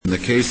The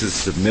case is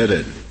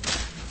submitted.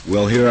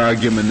 We'll hear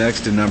argument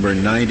next in number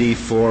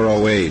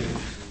 9408,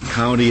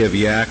 County of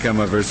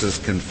Yakima versus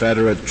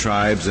Confederate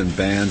Tribes and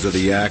Bands of the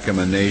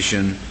Yakima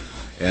Nation,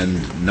 and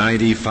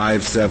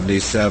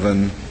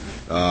 9577,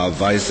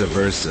 vice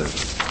versa.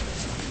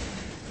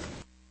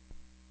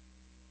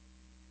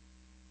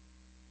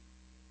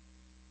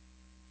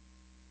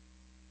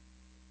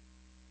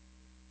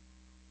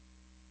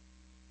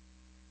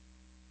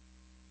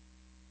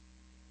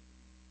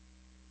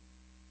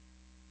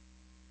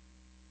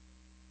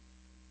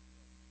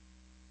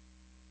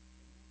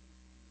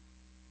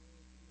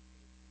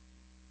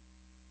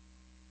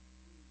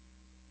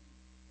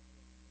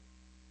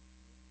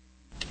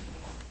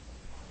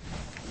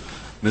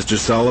 Mr.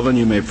 Sullivan,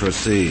 you may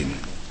proceed.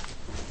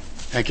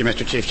 Thank you,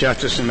 Mr. Chief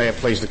Justice, and may it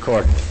please the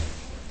Court.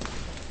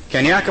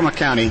 Can Yakima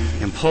County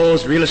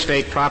impose real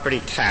estate property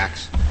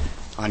tax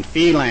on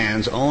fee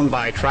lands owned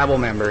by tribal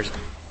members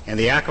and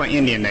the Yakima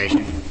Indian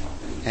Nation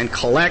and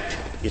collect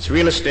its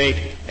real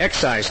estate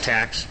excise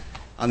tax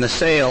on the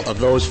sale of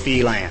those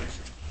fee lands?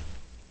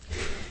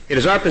 It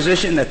is our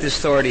position that this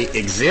authority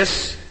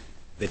exists,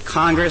 that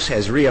Congress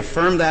has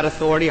reaffirmed that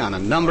authority on a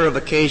number of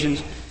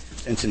occasions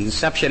since its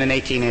inception in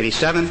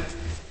 1887,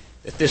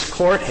 that this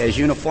Court has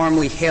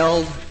uniformly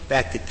held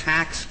that the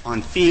tax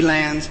on fee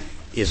lands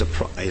is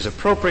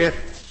appropriate,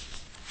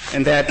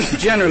 and that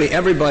generally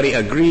everybody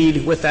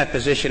agreed with that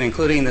position,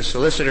 including the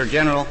Solicitor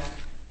General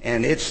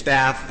and its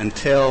staff,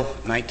 until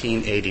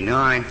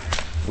 1989.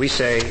 We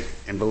say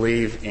and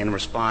believe in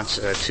response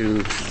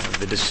to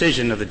the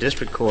decision of the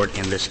District Court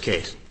in this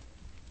case.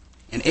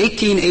 In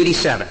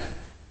 1887,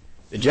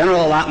 the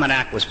General Allotment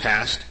Act was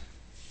passed.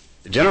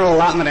 The General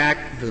Allotment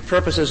Act, for the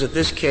purposes of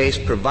this case,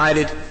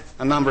 provided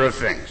a number of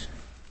things.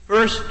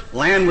 First,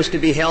 land was to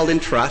be held in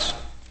trust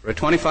for a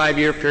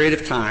 25-year period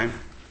of time.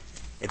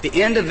 At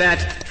the end of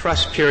that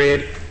trust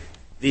period,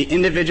 the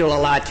individual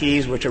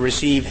allottees were to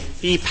receive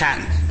fee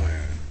patents.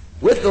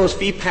 With those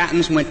fee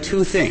patents went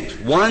two things.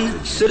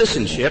 One,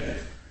 citizenship,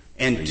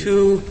 and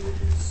two,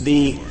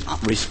 the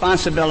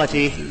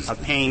responsibility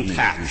of paying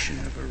tax,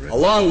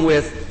 along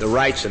with the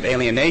rights of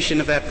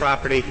alienation of that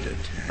property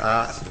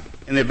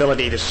and the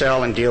ability to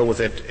sell and deal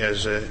with it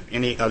as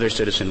any other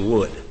citizen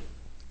would.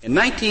 In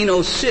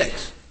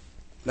 1906,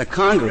 the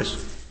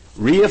Congress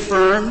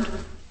reaffirmed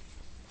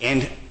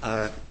and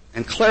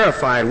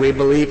clarified, we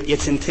believe,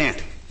 its intent.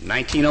 In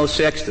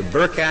 1906, the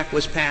Burke Act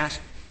was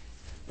passed.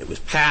 It was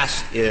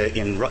passed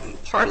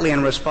partly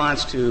in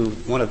response to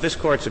one of this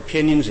Court's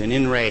opinions in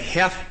In Re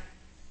Hef,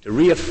 to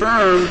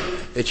reaffirm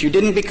that you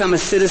didn't become a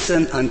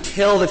citizen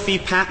until the fee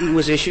patent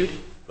was issued,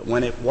 but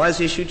when it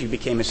was issued, you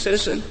became a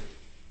citizen.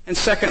 And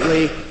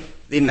secondly,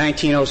 the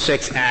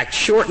 1906 Act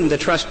shortened the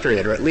trust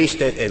period, or at least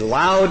it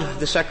allowed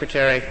the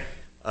Secretary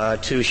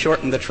to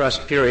shorten the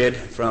trust period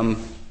from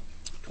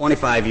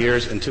 25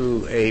 years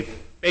into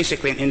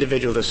basically an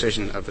individual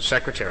decision of the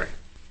Secretary.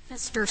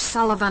 Mr.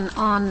 Sullivan,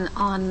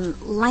 on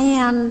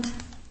land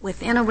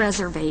within a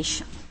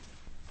reservation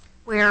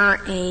where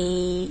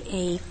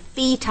a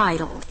fee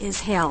title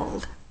is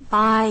held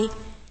by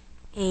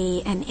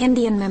an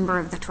Indian member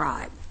of the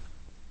tribe,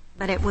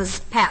 but it was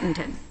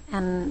patented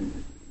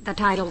and the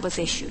title was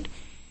issued,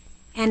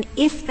 and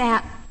if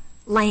that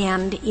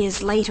land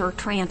is later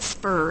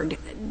transferred,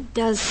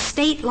 does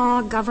state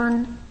law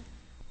govern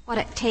what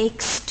it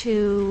takes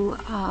to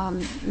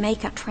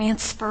make a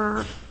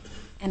transfer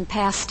and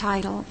pass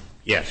title?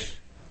 Yes.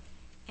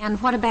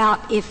 And what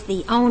about if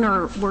the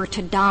owner were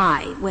to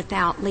die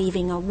without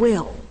leaving a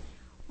will?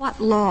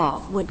 What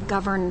law would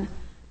govern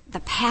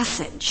the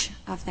passage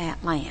of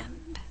that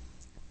land?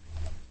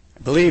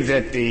 I believe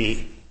that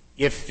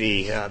if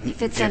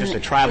it's a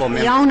tribal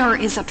member, the owner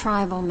is a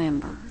tribal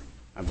member,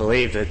 I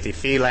believe that the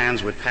fee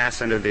lands would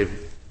pass under the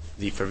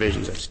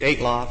provisions of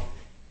state law.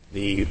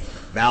 The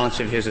balance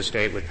of his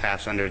estate would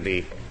pass under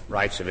the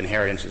rights of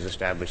inheritance as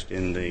established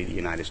in the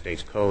United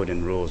States Code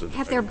and rules of.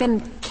 Have there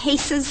been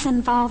cases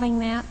involving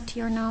that, to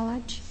your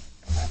knowledge?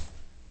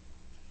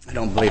 I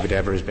don't believe it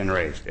ever has been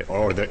raised,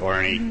 or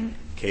any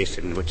case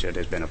in which it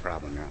has been a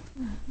problem now.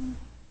 Mm-hmm.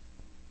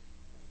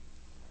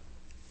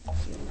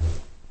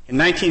 In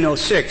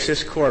 1906,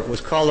 this Court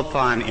was called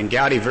upon in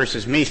Gowdy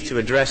versus Meese to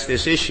address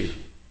this issue.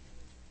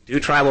 Do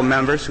tribal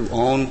members who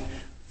own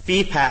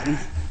fee patent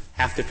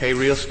have to pay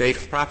real estate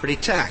property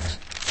tax?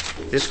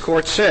 This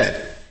Court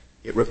said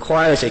it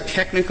requires a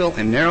technical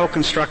and narrow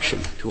construction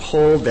to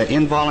hold that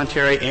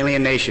involuntary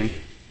alienation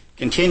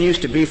continues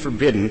to be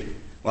forbidden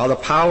while the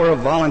power of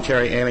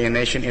voluntary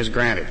alienation is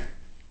granted.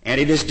 And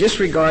it is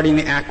disregarding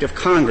the act of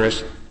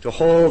Congress to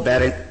hold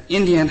that an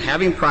Indian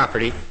having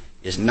property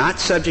is not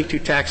subject to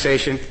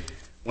taxation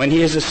when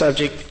he is a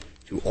subject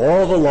to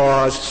all the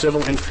laws,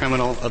 civil and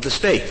criminal, of the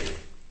state.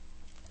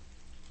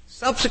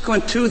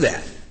 Subsequent to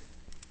that,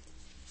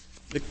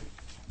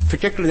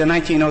 particularly the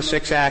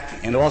 1906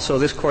 Act and also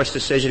this Court's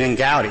decision in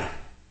Gowdy,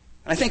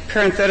 I think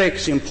parenthetically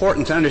is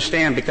important to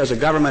understand because the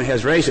government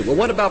has raised it. Well,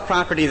 what about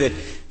property that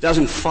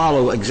doesn't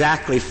follow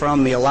exactly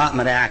from the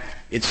Allotment Act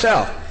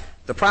itself?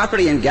 The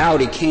property in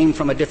Gowdy came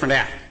from a different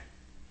act.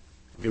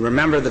 If you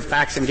remember the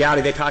facts in Gowdy,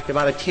 they talked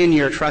about a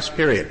 10-year trust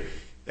period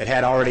that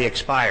had already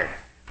expired.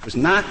 It was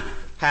not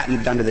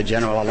patented under the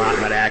General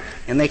Allotment Act,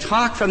 and they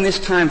talked from this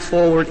time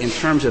forward in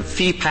terms of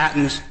fee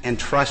patents and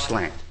trust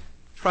lands.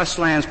 Trust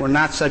lands were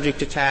not subject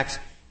to tax,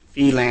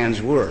 fee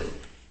lands were.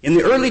 In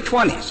the early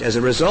 20s, as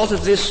a result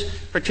of this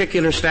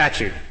particular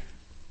statute,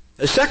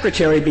 the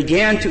Secretary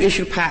began to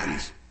issue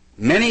patents.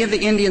 Many of the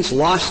Indians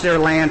lost their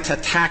land to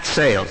tax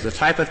sales, the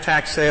type of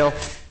tax sale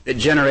that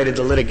generated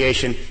the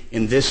litigation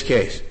in this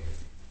case.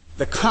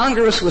 The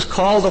Congress was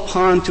called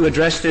upon to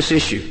address this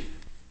issue.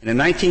 And in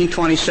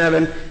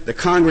 1927, the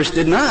Congress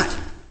did not,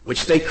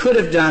 which they could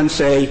have done,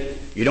 say,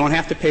 you don't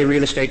have to pay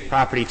real estate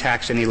property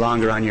tax any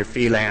longer on your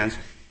fee lands.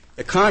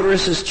 The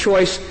Congress's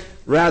choice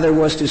rather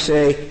was to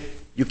say,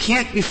 you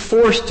can't be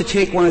forced to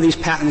take one of these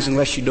patents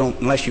unless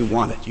you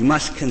want it. You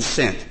must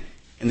consent.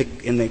 And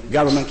the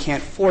government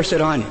can't force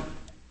it on you.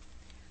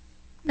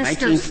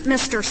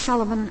 Mr.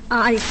 Sullivan,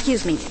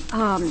 excuse me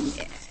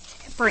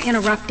for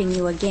interrupting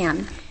you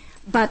again,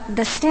 but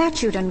the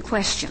statute in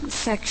question,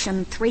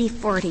 Section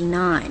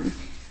 349,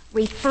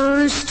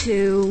 refers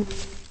to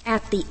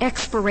at the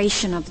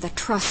expiration of the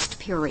trust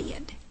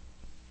period.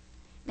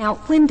 Now,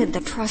 when did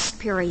the trust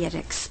period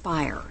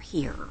expire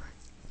here?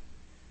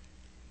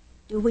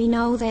 Do we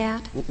know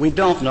that? We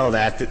don't know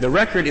that. The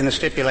record in the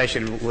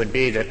stipulation would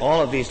be that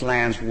all of these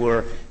lands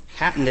were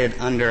patented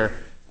under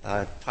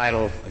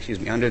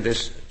under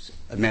this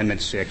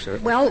Amendment 6.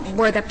 Well,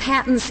 were the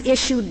patents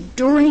issued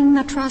during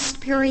the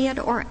trust period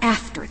or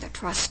after the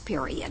trust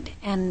period?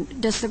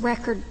 And does the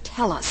record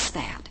tell us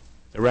that?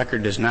 The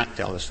record does not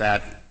tell us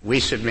that. We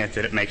submit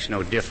that it makes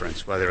no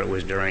difference whether it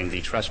was during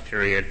the trust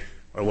period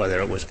or whether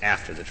it was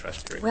after the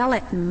trust period. Well,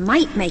 it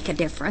might make a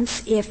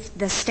difference if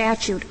the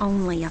statute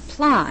only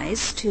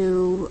applies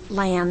to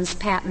lands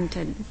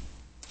patented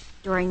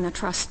during the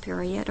trust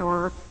period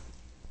or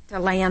the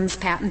lands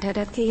patented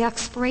at the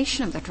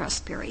expiration of the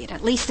trust period.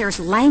 At least there's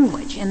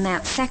language in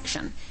that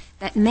section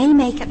that may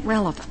make it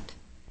relevant.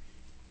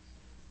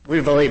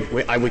 We believe,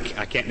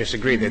 I can't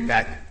disagree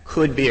that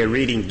could be a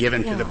reading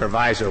given to the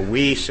proviso.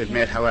 We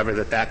submit, however,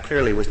 that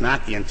clearly was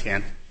not the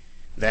intent,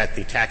 that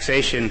the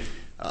taxation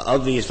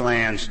of these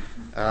lands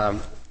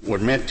were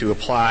meant to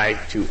apply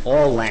to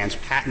all lands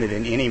patented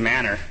in any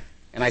manner.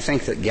 And I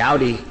think that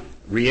Gowdy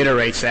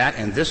reiterates that,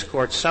 and this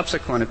Court's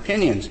subsequent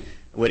opinions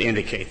would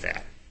indicate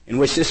that, in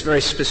which this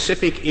very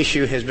specific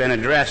issue has been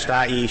addressed,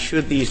 i.e.,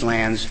 should these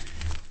lands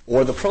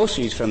or the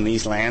proceeds from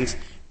these lands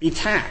be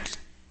taxed?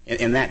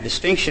 And that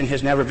distinction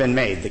has never been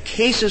made. The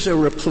cases are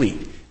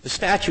replete. The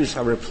statutes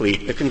are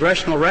replete. The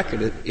congressional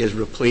record is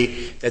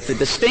replete that the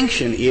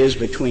distinction is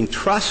between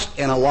trust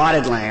and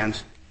allotted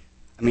lands,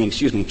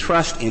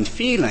 trust and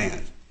fee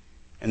lands.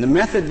 And the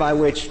method by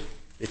which,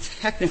 the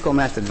technical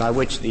method by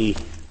which the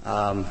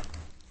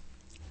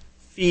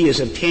fee is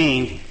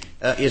obtained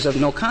is of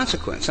no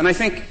consequence. And I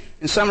think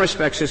in some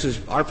respects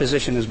our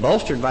position is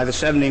bolstered by the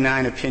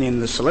 79 opinion of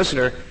the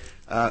solicitor,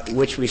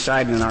 which we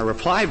cited in our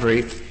reply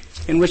brief,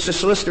 in which the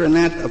solicitor in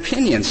that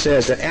opinion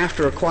says that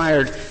after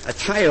acquired, a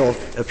title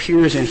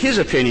appears, in his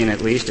opinion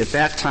at least, at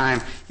that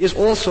time, is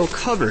also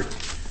covered,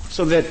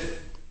 so that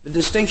the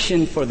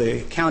distinction for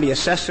the county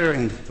assessor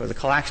and for the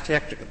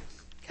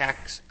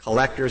tax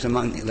collectors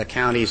among the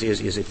counties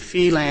is it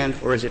fee land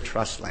or is it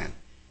trust land?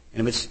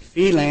 And if it's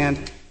fee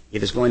land,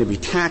 it is going to be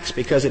taxed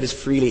because it is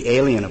freely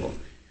alienable.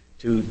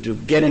 To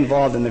get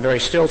involved in the very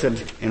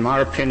stilted, in my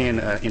opinion,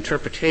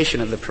 interpretation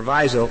of the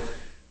proviso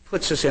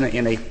puts us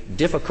in a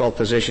difficult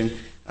position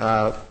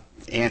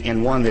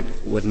and one that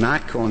would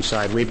not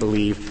coincide, we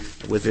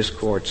believe, with this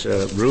Court's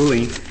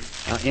ruling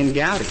in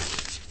Gowdy.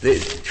 The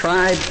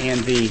tribe and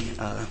the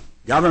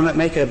government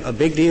make a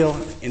big deal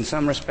in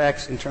some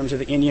respects in terms of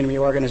the Indian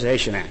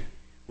Reorganization Act.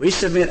 We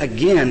submit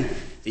again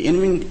the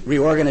Indian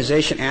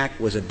Reorganization Act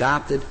was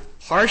adopted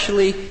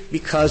partially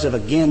because of,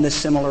 again, this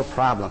similar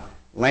problem.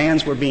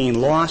 Lands were being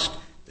lost.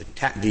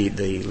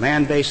 The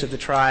land base of the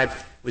tribe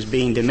was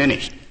being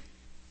diminished.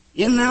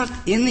 In the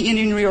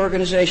Indian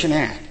Reorganization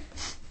Act,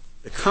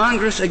 the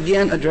Congress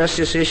again addressed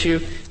this issue,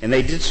 and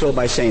they did so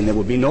by saying there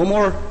would be no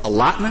more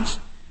allotments.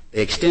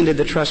 They extended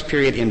the trust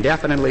period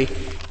indefinitely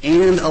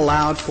and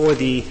allowed for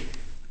the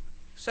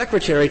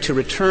Secretary to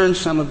return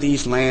some of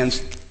these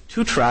lands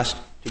to trust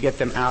to get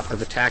them out of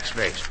the tax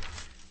base.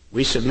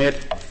 We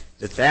submit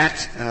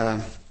that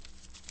and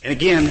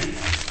again,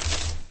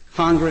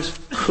 Congress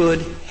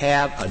could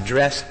have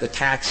addressed the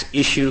tax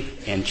issue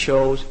and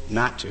chose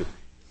not to,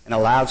 and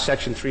allowed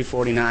Section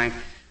 349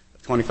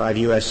 of 25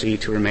 U.S.C.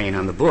 to remain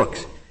on the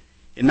books.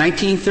 In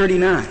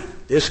 1939,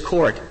 this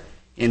Court,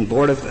 in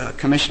Board of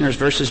Commissioners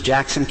versus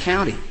Jackson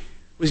County,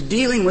 was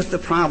dealing with the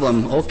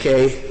problem,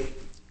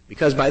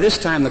 because by this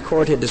time the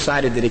Court had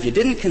decided that if you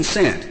didn't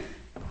consent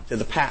to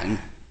the patent,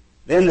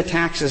 then the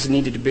taxes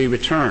needed to be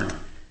returned.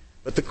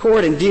 But the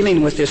Court, in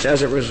dealing with this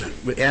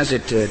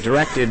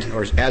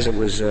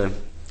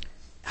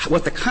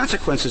what the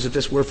consequences of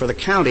this were for the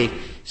county,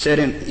 said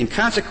in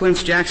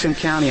consequence, Jackson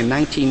County in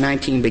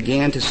 1919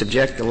 began to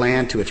subject the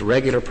land to its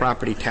regular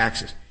property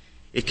taxes.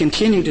 It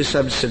continued to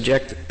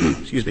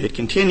it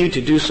continued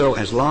to do so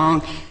as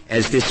long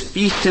as this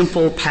fee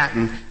simple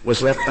patent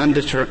was left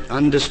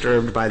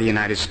undisturbed by the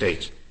United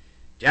States.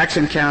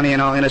 Jackson County,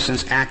 in all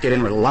innocence, acted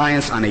in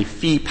reliance on a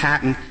fee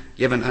patent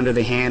given under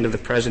the hand of the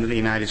President of the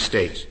United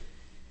States.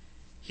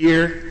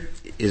 Here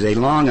is a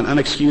long and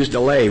unexcused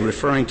delay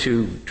referring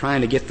to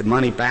trying to get the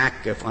money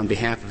back on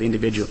behalf of the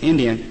individual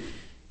Indian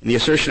in the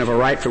assertion of a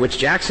right for which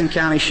Jackson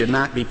County should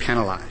not be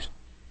penalized.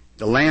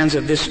 The lands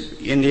of this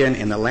Indian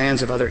and the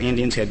lands of other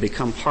Indians had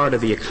become part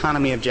of the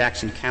economy of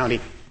Jackson County,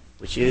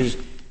 which is,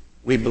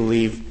 we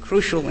believe,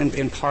 crucial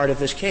in part of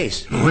this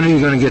case. When are you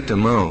going to get to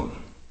Mo?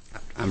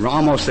 I'm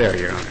almost there,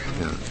 Your Honor.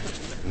 Yeah.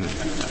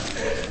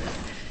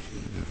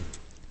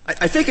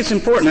 I think it's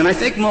important, and I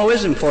think Mo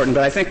is important,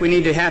 but I think we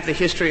need to have the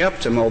history up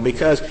to Mo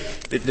because,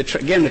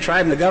 again, the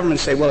tribe and the government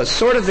say, well, it's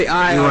sort of the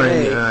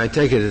IRA. I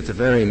take it at the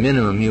very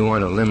minimum you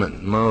want to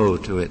limit Mo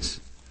to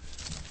its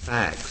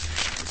facts,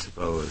 I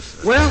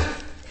suppose. Well,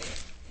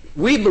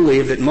 we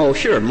believe that Mo.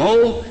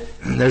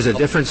 There's a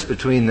difference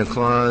between the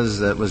clause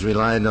that was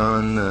relied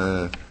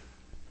on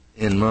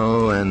in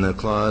Mo and the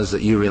clause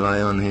that you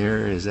rely on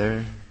here, is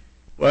there?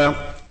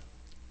 Well,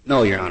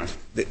 no, Your Honor.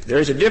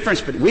 There's a difference,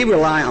 but we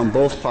rely on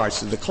both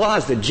parts. The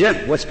clause,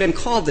 what's been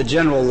called the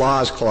General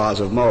Laws Clause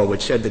of Mo,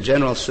 which said the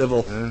general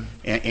civil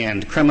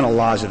and criminal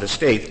laws of the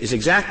state, is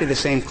exactly the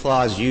same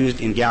clause used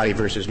in Gowdy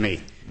versus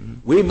me. Mm-hmm.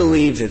 We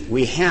believe that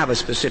we have a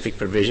specific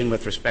provision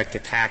with respect to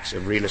tax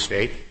of real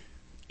estate.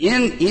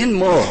 In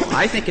Mo,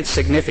 I think it's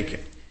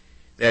significant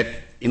that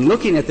in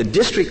looking at the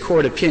district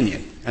court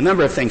opinion, a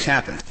number of things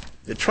happened.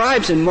 The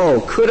tribes in Mo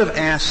could have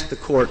asked the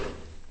court,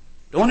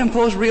 don't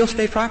impose real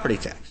estate property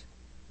tax.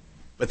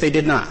 But they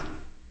did not.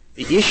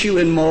 The issue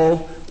in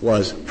Mo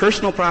was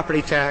personal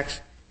property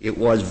tax, it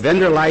was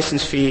vendor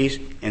license fees,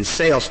 and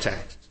sales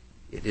tax.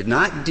 It did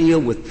not deal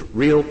with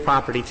real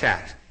property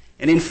tax.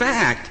 And in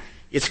fact,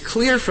 it's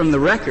clear from the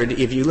record,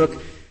 if you look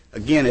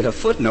again at a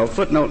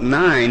footnote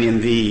 9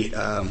 in the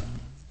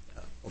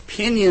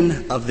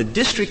opinion of the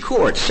district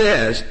court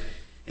says,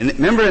 and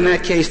remember in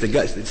that case,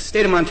 the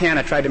state of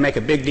Montana tried to make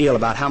a big deal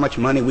about how much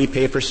money we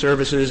pay for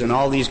services and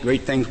all these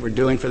great things we're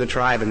doing for the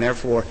tribe, and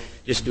therefore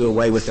just do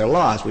away with their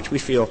laws, which we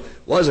feel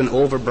was an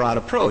overbroad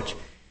approach.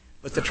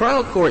 But the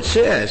trial court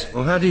says...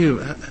 Well, how do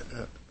you...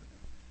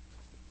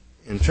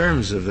 in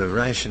terms of the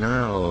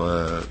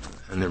rationale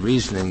and the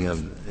reasoning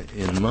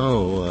in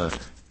Mo,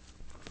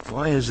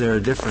 why is there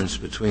a difference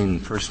between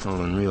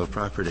personal and real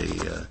property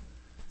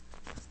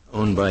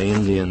owned by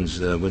Indians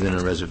within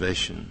a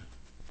reservation?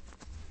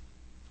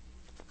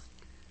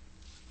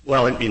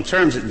 Well, in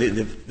terms of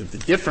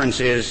the difference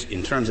is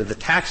in terms of the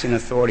taxing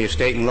authority of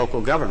state and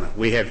local government.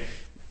 We have...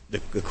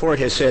 The court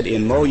has said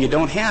in Mo you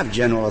don't have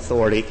general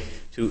authority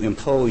to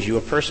impose your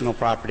personal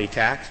property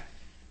tax.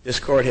 This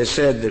court has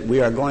said that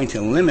we are going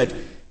to limit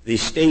the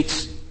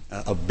state's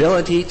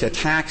ability to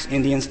tax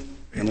Indians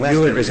unless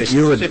there is a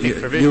specific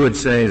provision. You would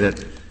say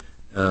that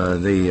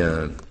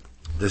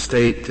the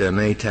state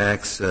may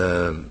tax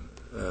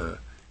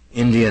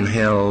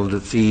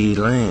Indian-held fee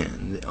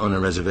land on a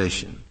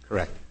reservation.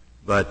 Correct.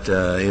 But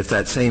if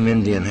that same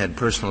Indian had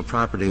personal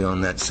property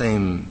on that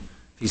same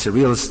piece of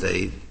real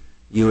estate,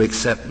 you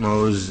accept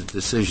Mo's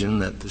decision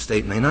that the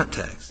state may not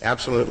tax.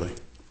 Absolutely.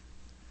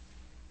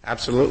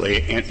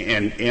 Absolutely.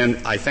 And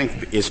I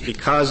think it's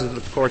because of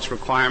the court's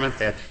requirement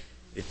that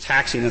the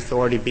taxing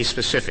authority be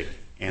specific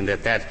and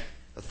that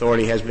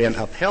authority has been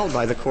upheld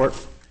by the court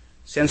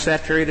since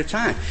that period of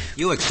time.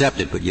 You accept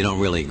it, but you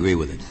don't really agree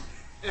with it.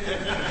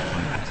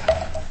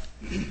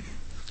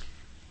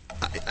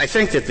 I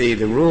think that the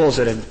rules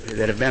that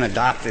have been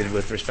adopted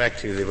with respect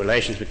to the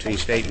relations between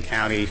state and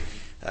county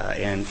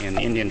and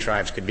Indian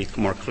tribes could be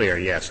more clear.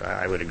 Yes,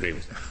 I would agree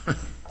with that.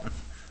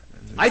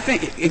 I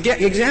think,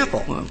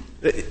 example.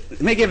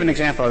 Let me give an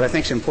example that I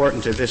think is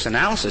important to this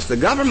analysis. The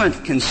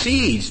government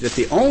concedes that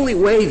the only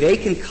way they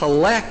can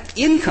collect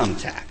income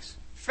tax,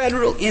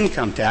 federal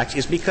income tax,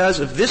 is because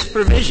of this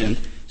provision,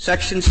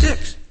 Section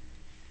 6.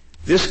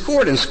 This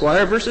court in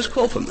Squire versus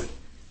Kopelman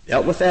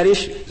dealt with that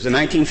issue. It was a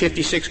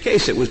 1956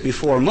 case. It was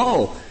before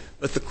Mo.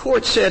 But the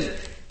court said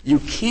you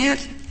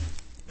can't.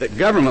 That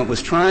government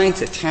was trying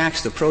to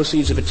tax the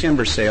proceeds of a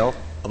timber sale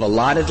of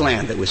allotted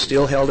land that was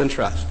still held in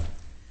trust.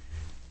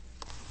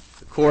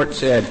 The court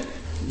said,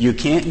 you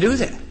can't do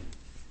that.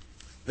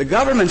 The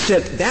government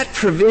said that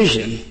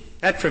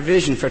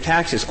provision for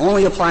taxes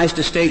only applies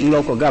to state and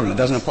local government.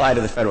 It doesn't apply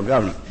to the federal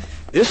government.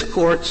 This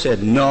court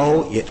said,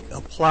 no, it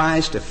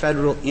applies to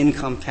federal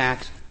income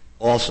tax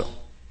also.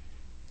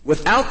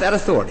 Without that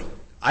authority,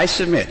 I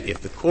submit,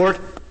 if the court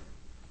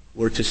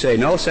were to say,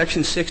 no,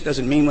 Section 6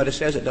 doesn't mean what it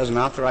says, it doesn't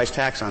authorize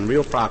tax on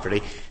real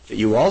property, that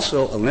you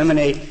also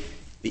eliminate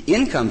the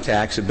income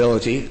tax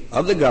ability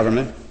of the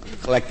government to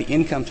collect the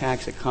income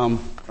tax that come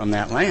from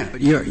that land.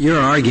 But your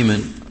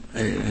argument,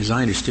 as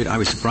I understood, I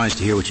was surprised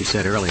to hear what you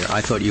said earlier.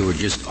 I thought you were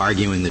just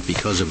arguing that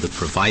because of the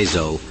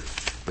proviso,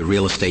 the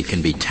real estate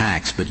can be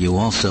taxed, but you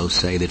also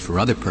say that for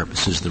other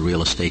purposes, the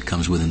real estate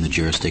comes within the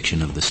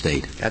jurisdiction of the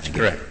state. That's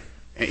correct.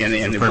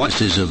 And for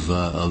purposes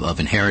of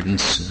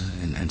inheritance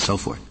and so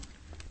forth.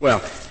 Well,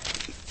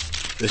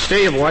 the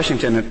state of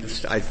Washington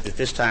at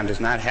this time does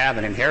not have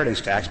an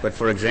inheritance tax, but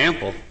for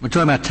example... We're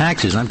talking about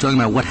taxes. I'm talking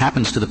about what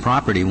happens to the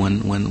property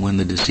when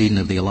the decedent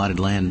of the allotted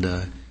land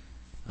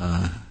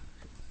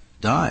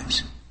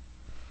dies.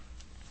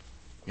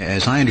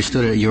 As I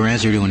understood your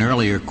answer to an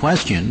earlier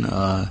question,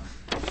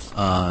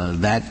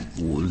 that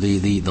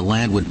the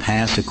land would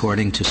pass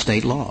according to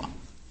state law.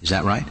 Is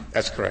that right?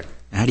 That's correct.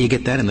 How do you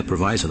get that in the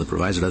proviso? The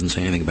proviso doesn't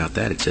say anything about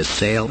that. It says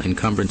sale,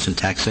 encumbrance, and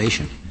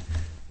taxation.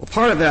 Well,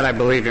 part of that, I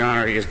believe, Your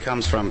Honor,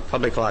 comes from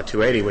Public Law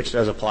 280, which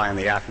does apply on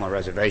the Yakima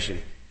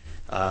Reservation.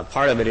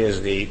 Part of it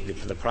is the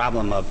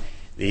problem of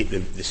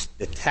the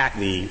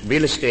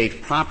real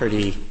estate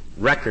property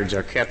records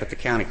are kept at the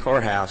county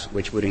courthouse,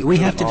 which would include. We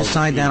have to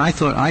decide that. I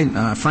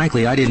thought,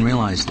 frankly, I didn't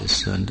realize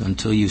this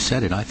until you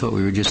said it. I thought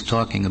we were just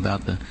talking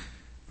about the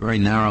very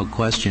narrow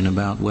question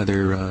about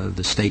whether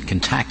the state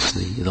can tax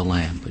the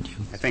land. But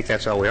I think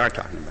that's all we are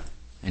talking about.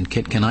 And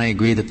can I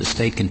agree that the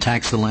state can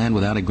tax the land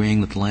without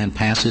agreeing that the land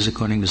passes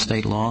according to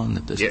state law and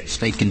that the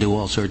state can do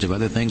all sorts of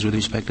other things with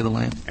respect to the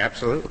land?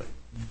 Absolutely.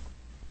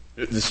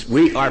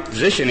 Our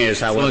position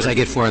is, however... As long as I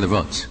get 4 other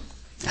votes.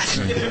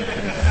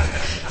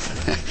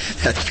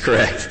 That's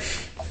correct.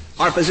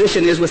 Our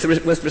position is with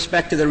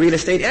respect to the real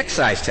estate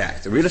excise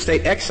tax. The real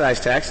estate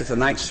excise tax that the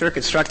Ninth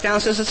Circuit struck down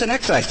says it's an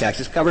excise tax.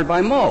 It's covered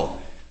by Moe.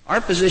 Our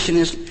position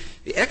is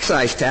the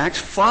excise tax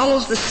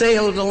follows the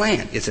sale of the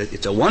land. It's a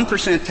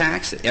 1%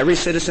 tax that every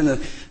citizen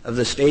of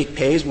the state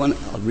pays a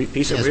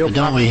piece of real property. But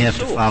don't we have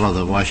to follow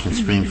the Washington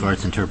Supreme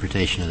Court's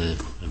interpretation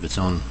of its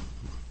own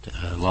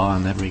law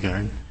in that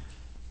regard?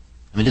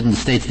 I mean,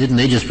 didn't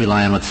they just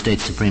rely on how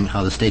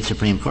the state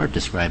Supreme Court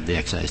described the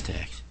excise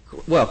tax?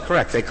 Well,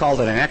 correct. They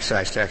called it an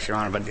excise tax, Your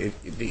Honor, but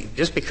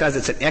just because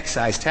it's an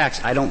excise tax,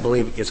 I don't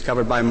believe it's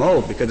covered by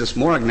Moe because it's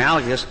more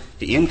analogous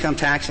to income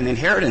tax and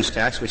inheritance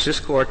tax, which this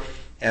Court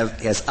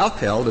has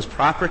upheld as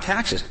proper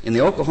taxes. In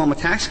the Oklahoma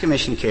Tax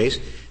Commission case,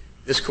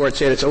 this Court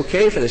said it's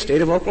okay for the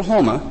state of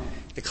Oklahoma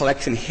to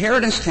collect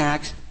inheritance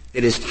tax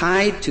that is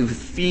tied to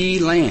fee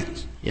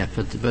lands. Yeah,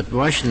 but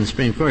Washington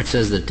Supreme Court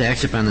says that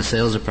tax upon the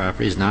sales of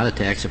property is not a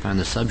tax upon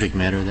the subject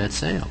matter of that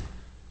sale.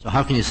 So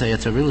how can you say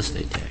it's a real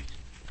estate tax?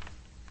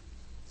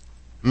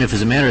 I mean, if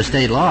it's a matter of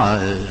state law,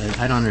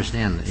 I don't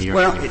understand. It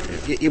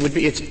would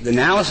be. The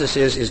analysis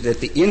is that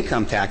the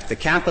income tax, the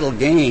capital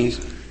gains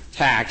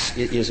tax,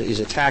 is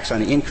a tax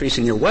on an increase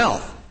in your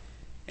wealth,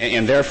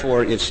 and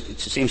therefore it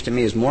seems to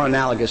me is more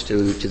analogous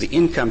to the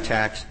income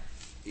tax.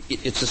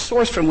 It's a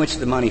source from which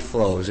the money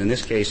flows. In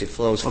this case, it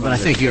flows from. Well, but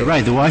I think you're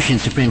right. The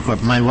Washington Supreme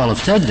Court might well have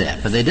said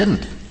that, but they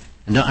didn't.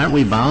 And aren't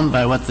we bound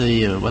by how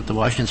the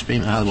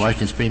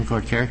Washington Supreme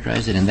Court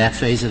characterized it in that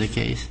phase of the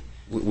case?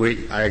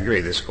 I agree.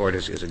 This Court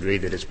has agreed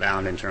that it's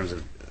bound in terms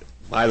of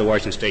by the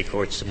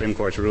Washington Supreme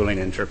Court's ruling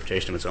and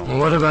interpretation of its own. Well,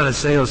 what about a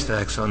sales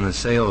tax on the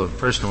sale of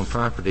personal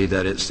property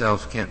that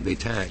itself can't be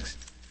taxed?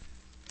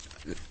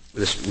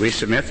 We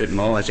submit that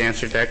Moe has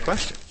answered that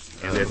question.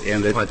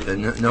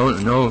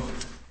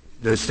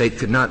 The state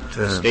could not.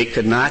 The state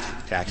could not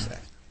tax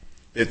that.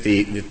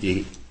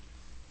 The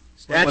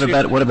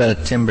statute. What about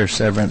a timber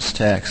severance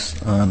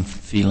tax on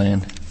fee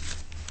land?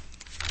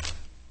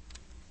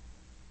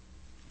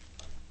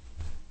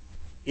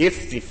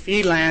 If the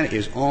fee land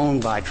is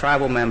owned by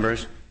tribal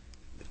members,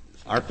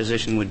 our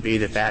position would be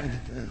that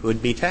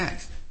could be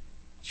taxed,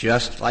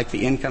 just like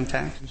the income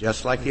tax,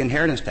 just like the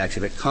inheritance tax,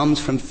 if it comes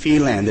from fee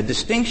land. The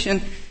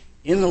distinction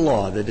in the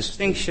law, the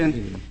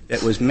distinction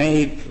that was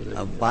made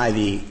by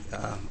the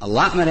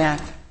Allotment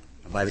Act,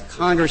 by the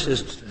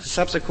Congress's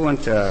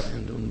subsequent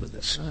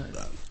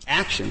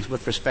actions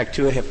with respect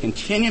to it have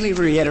continually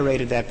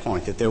reiterated that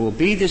point, that there will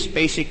be this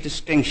basic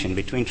distinction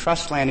between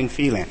trust land and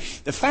fee land.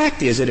 The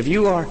fact is that if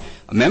you are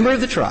a member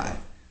of the tribe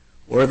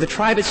or of the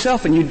tribe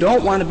itself and you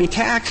don't want to be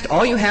taxed,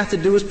 all you have to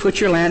do is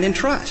put your land in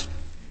trust.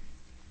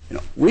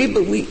 We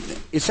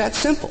believe it's that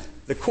simple.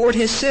 The Court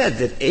has said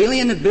that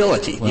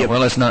alienability...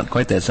 Well, it's not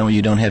quite that simple.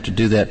 You don't have to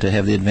do that to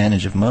have the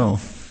advantage of Moe.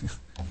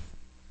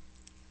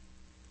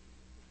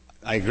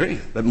 I agree.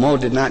 But Moe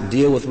did not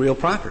deal with real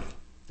property.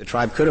 The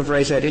tribe could have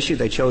raised that issue.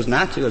 They chose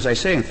not to. As I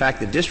say, in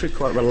fact, the district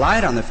court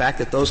relied on the fact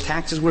that those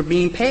taxes were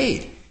being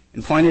paid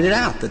and pointed it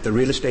out, that the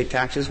real estate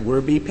taxes were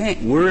being paid.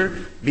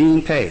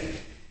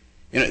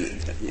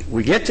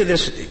 We get to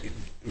this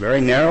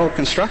very narrow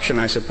construction,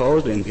 I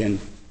suppose, in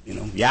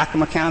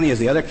Yakima County as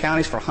the other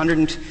counties for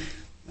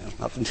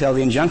up until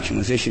the injunction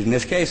was issued in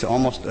this case,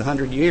 almost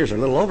 100 years, or a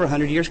little over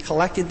 100 years,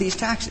 collected these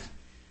taxes.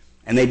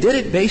 And they did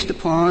it based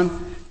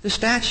upon the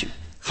statute.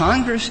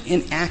 Congress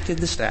enacted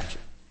the statute.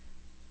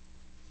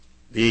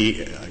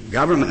 The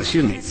government,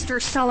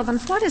 Mr. Sullivan,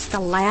 what does the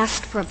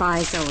last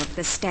proviso of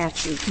the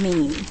statute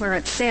mean, where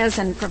it says,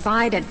 and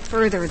provided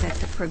further that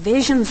the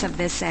provisions of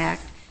this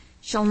act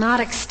shall not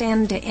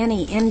extend to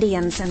any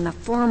Indians in the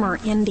former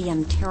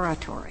Indian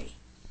territory?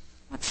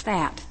 What's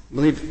that?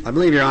 I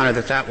believe, Your Honor,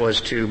 that was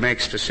to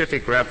make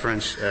specific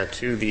reference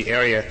to the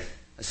area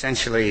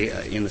essentially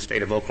in the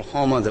state of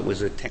Oklahoma that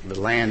was the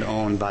land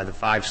owned by the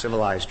 5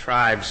 civilized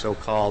tribes,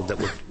 so-called, that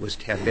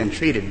have been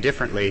treated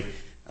differently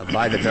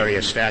by the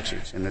various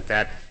statutes, and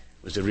that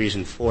was the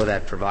reason for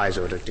that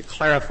proviso, to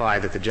clarify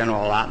that the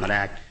General Allotment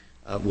Act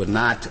would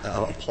not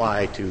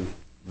apply to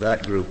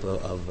that group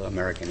of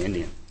American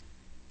Indian.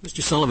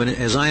 Mr. Sullivan,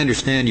 as I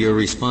understand your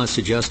response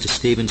to Justice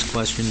Stevens'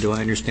 question, do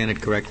I understand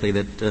it correctly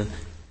that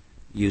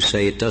you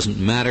say it doesn't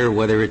matter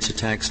whether it's a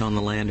tax on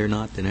the land or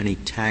not, that any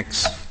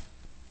tax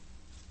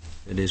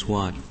that is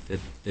what?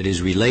 That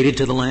is related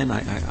to the land?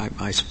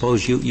 I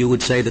suppose you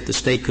would say that the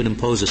state could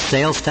impose a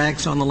sales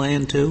tax on the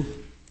land, too?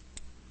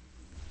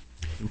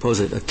 Impose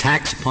a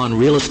tax upon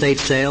real estate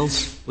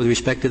sales with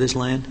respect to this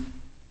land?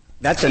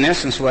 That's in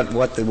essence what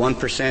the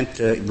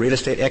 1% real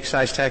estate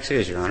excise tax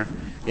is, Your Honor.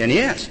 And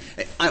yes,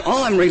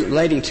 all I'm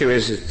relating to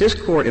is that this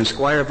court in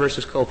Squire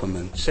versus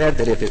Copeland said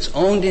that if it's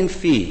owned in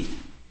fee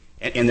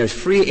and there's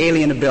free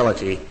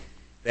alienability,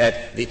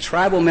 that the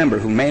tribal member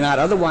who may not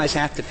otherwise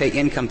have to pay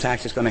income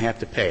tax is going to have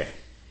to pay it.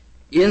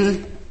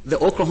 In the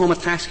Oklahoma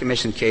Tax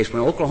Commission case,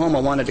 when Oklahoma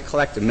wanted to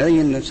collect $1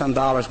 million and some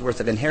worth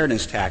of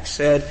inheritance tax,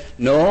 said,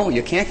 no,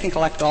 you can't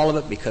collect all of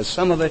it because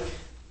some of it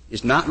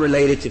is not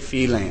related to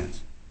fee lands.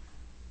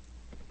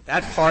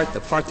 That part,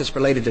 the part that's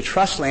related to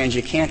trust lands,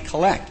 you can't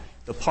collect.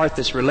 The part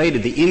that's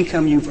related, the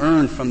income you've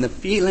earned from the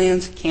fee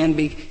lands, can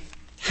be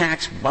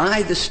taxed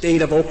by the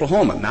state of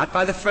Oklahoma, not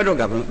by the federal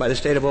government, by the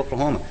state of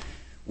Oklahoma.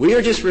 We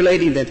are just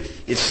relating that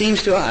it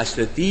seems to us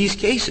that these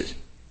cases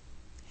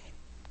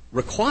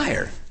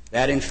require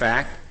that, in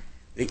fact,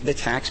 the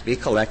tax be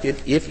collected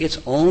if it's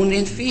owned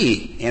in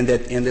fee, and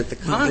that the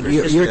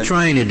Congress. You're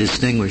trying to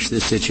distinguish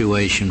this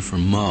situation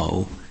from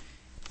Moe,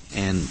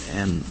 and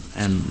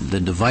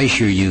the device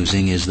you're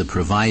using is the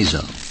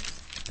proviso,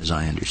 as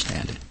I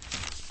understand it.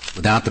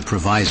 Without the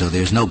proviso,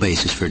 there's no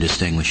basis for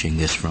distinguishing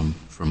this from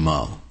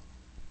Moe.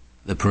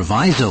 The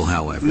proviso,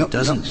 however,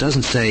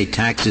 doesn't say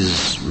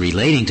taxes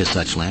relating to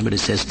such land, but it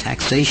says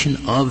taxation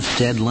of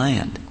said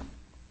land.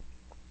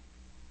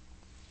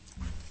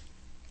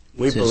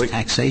 It says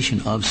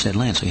taxation of said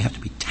land, so you have to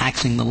be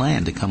taxing the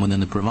land to come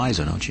within the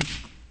proviso, don't you?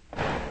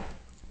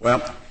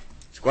 Well,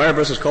 Squire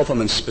versus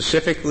Copeland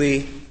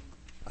specifically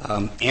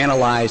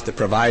analyzed the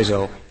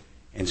proviso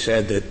and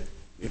said that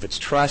if it's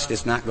trust,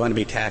 it's not going to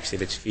be taxed.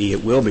 If it's fee,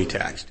 it will be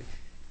taxed.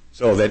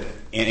 So that,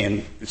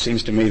 and it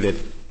seems to me that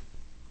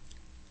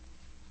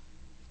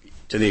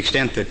to the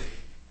extent that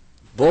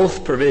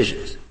both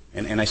provisions,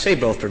 and I say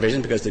both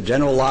provisions because the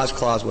General Laws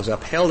Clause was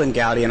upheld in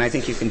Gowdy, and I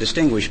think you can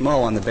distinguish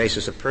Moe on the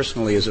basis of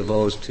personally as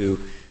opposed to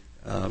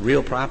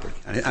real property.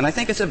 And I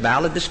think it's a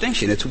valid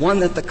distinction. It's one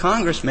that the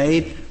Congress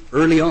made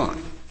early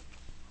on.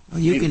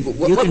 Well, you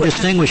can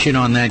distinguish it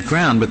on that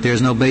ground, but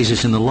there's no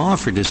basis in the law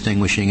for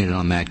distinguishing it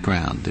on that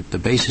ground. The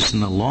basis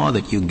in the law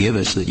that you give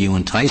us, that you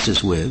entice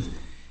us with,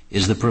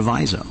 is the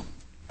proviso.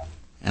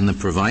 And the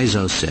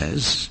proviso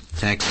says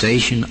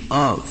taxation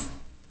of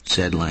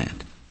said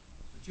land.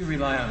 But you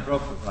rely on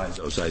both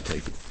provisos, I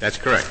take it. That's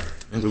correct.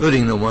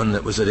 Including the one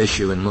that was at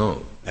issue in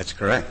Moe. That's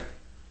correct.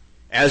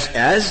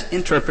 As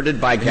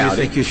interpreted by Gowdy. You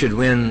think you should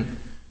win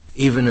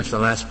even if the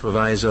last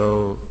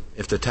proviso,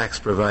 if the tax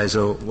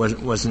proviso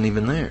wasn't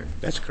even there?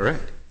 That's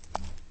correct.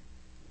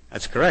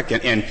 That's correct.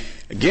 And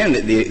again,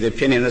 the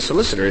opinion of the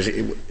solicitors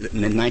in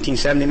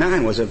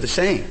 1979 was of the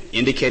same,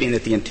 indicating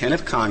that the intent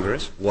of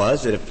Congress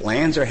was that if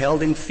lands are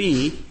held in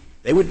fee,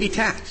 they would be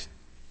taxed.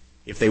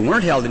 If they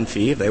weren't held in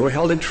fee, if they were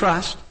held in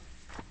trust,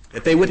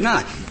 that they would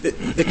not.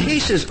 The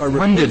cases are...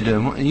 When did,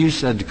 you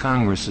said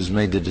Congress has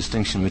made the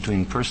distinction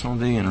between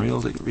personalty and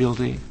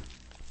realty.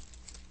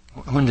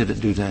 When did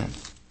it do that?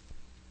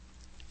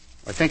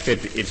 I think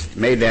that it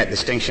made that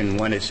distinction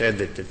when it said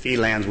that the fee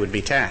lands would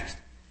be taxed,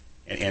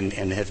 and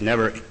has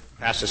never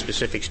passed a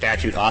specific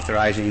statute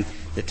authorizing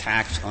the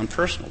tax on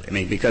personal. I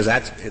mean, because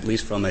that's, at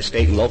least from a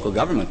state and local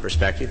government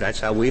perspective, that's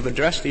how we've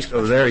addressed these.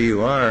 So there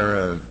you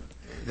are,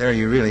 there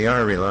you really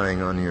are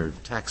relying on your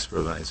tax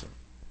proviso.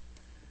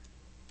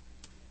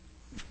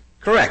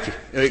 Correct.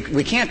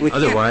 We can't.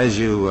 Otherwise,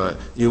 you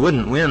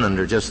wouldn't win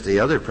under just the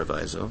other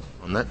proviso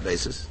on that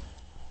basis.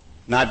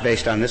 Not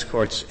based on this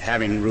Court's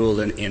having ruled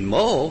in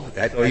Moe.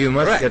 So you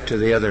must get to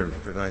the other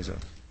proviso.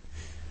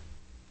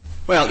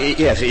 Well,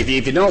 yes. If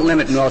you don't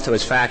limit Moe to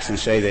its facts and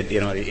say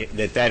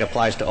that that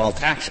applies to all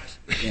taxes,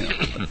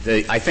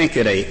 I think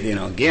that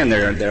again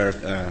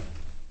there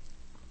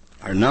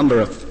are a number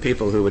of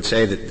people who would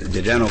say that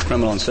the general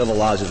criminal and civil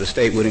laws of the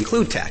state would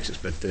include taxes,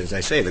 but as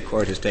I say, the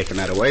Court has taken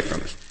that away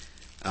from us.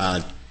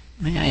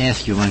 May I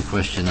ask you one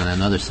question on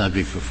another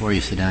subject before you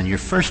sit down? Your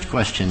first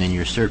question in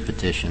your cert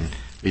petition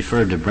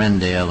referred to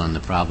Brendale and the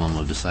problem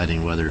of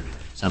deciding whether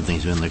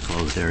something's in the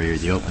closed area or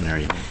the open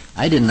area.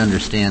 I didn't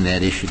understand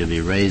that issue to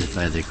be raised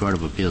by the Court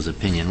of Appeals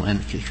opinion.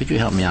 Could you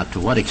help me out? To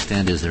what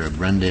extent is there a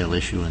Brendale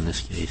issue in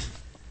this case?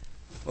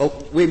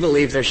 Well, we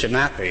believe there should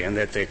not be, and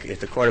that if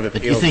the Court of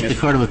Appeals... But you think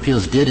the Court of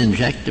Appeals did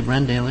inject the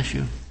Brendale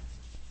issue?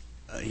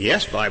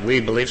 Yes, we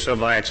believe so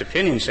by its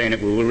opinion, saying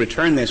that we will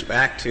return this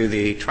back to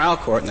the trial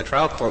court, and the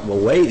trial court will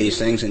weigh these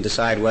things and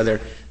decide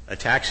whether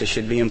taxes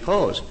should be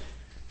imposed.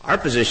 Our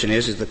position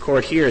is the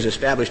court here has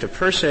established a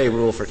per se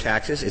rule for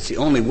taxes. It's the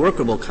only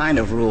workable kind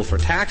of rule for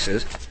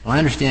taxes. Well, I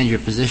understand your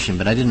position,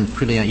 but I didn't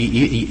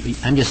really.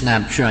 I'm just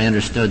not sure I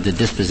understood the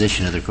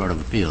disposition of the Court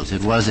of Appeals.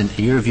 It wasn't,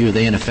 in your view,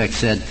 they in effect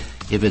said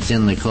if it's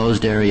in the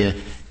closed area,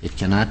 it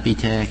cannot be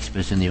taxed, but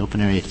it's in the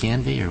open area, it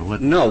can be, or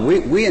what? No,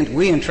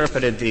 we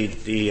interpreted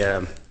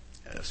the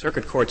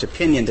Circuit Court's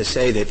opinion to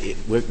say that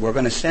we're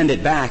going to send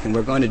it back and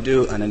we're going to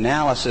do an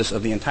analysis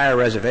of the entire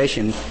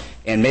reservation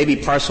and maybe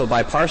parcel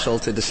by parcel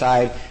to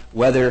decide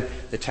whether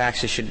the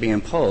taxes should be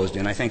imposed.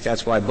 And I think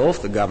that's why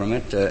both the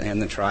government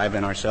and the tribe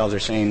and ourselves are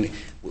saying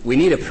we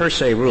need a per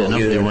se rule. Yeah,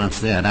 nobody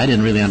wants that. I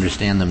didn't really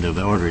understand them to have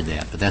ordered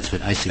that, but that's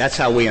what I see. That's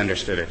how we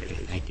understood it.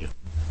 Thank you.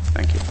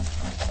 Thank you.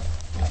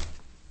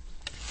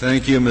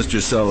 Thank you,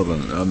 Mr.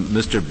 Sullivan.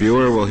 Mr.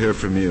 Buer, we'll hear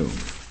from you.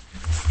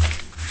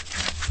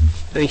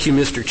 Thank you,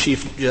 Mr.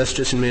 Chief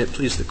Justice, and may it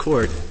please the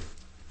Court.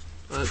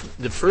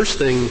 The first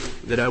thing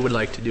that I would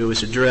like to do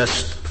is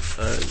address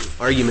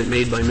argument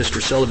made by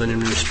Mr. Sullivan in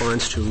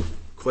response to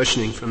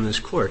questioning from this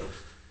Court.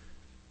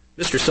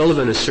 Mr.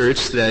 Sullivan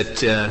asserts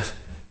that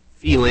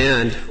fee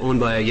land owned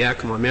by a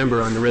Yakima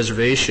member on the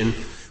reservation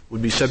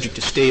would be subject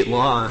to state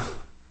law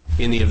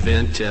in the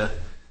event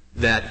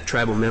that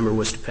tribal member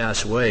was to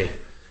pass away.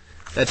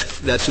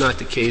 That's not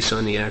the case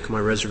on the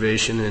Yakima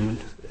reservation, and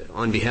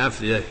on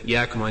behalf of the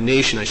Yakima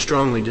Nation, I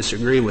strongly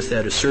disagree with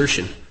that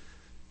assertion.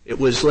 It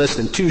was less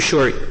than 2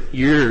 short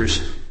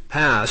years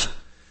past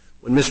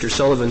when Mr.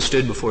 Sullivan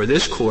stood before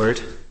this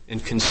Court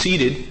and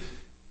conceded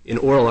in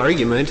oral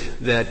argument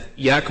that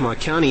Yakima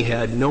County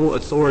had no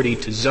authority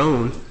to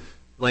zone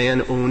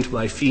land owned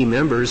by fee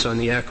members on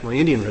the Yakima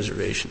Indian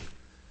Reservation.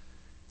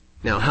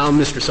 Now, how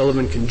Mr.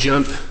 Sullivan can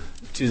jump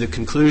to the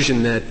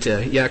conclusion that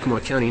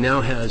Yakima County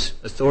now has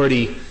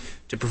authority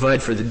to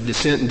provide for the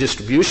descent and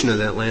distribution of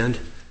that land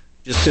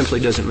just simply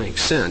doesn't make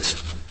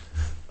sense.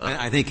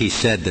 I think he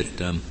said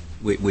that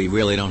we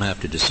really don't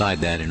have to decide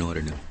that in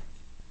order to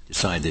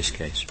decide this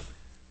case.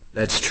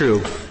 That's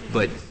true,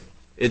 but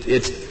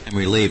it's... I'm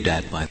relieved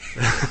at by...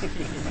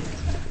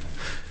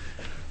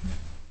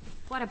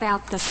 What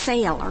about the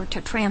sale or to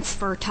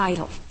transfer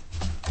title?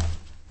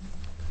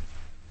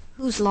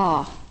 Whose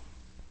law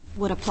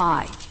would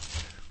apply?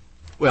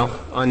 Well,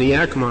 on the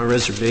Yakima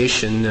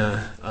Reservation,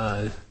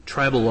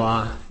 tribal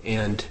law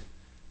and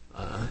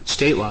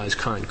state law is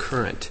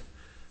concurrent.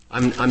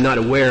 I'm not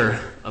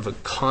aware of a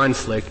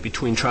conflict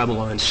between tribal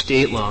law and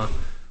state law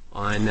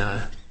on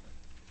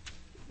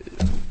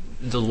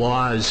the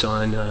laws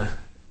on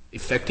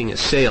effecting a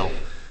sale.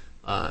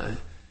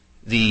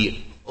 The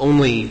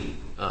only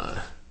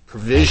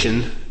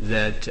provision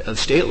of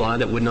state law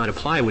that would not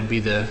apply would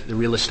be the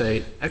real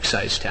estate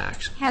excise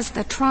tax. Has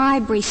the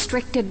tribe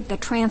restricted the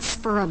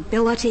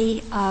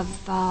transferability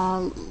of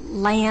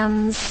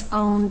lands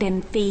owned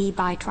in fee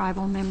by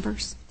tribal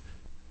members?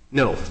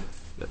 No.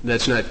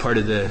 That's not part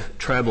of the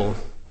tribal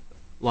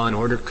law and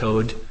order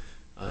code.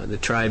 The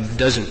tribe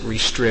doesn't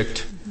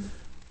restrict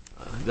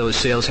those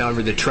sales.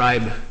 However, the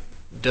tribe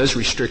does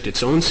restrict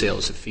its own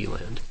sales of fee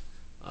land.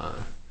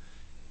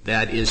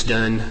 That is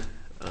done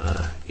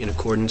in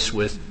accordance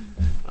with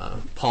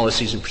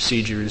policies and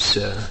procedures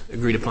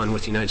agreed upon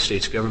with the United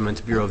States government,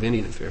 the Bureau of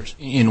Indian Affairs.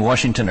 In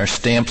Washington, are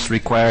stamps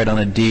required on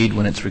a deed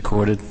when it's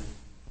recorded?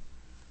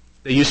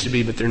 They used to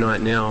be, but they're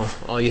not now.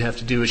 All you have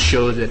to do is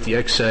show that the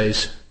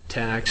excise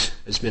tax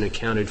has been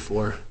accounted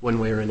for one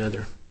way or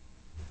another.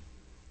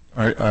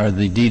 Are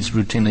the deeds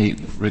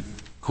routinely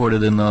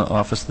recorded in the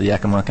office of the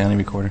Yakima County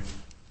Recorder?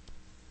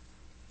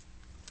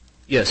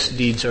 Yes,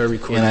 deeds are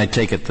recorded. And I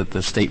take it that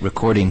the state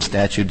recording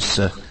statutes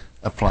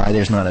apply.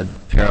 There's not a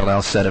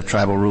parallel set of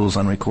tribal rules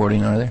on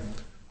recording, are there?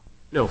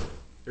 No,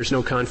 there's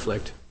no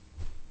conflict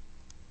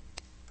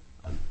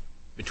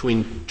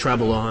between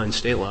tribal law and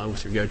state law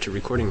with regard to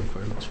recording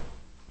requirements.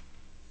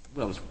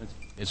 Well,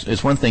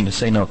 it's one thing to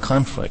say no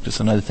conflict. It's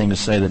another thing to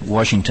say that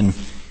Washington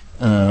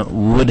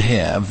would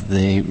have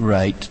the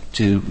right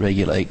to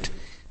regulate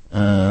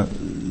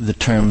the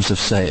terms of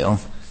sale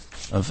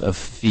of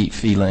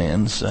fee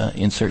lands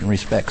in certain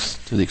respects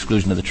to the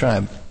exclusion of the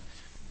tribe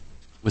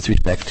with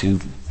respect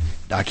to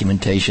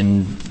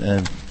documentation,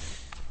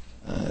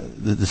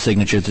 the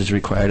signatures that's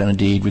required on a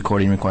deed,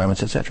 recording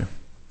requirements, etc.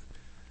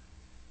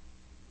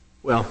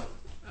 Well,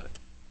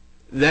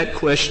 that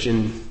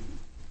question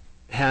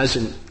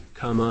hasn't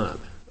come up.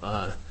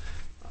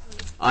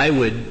 I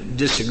would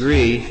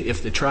disagree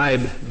if the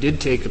tribe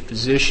did take a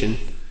position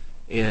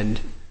and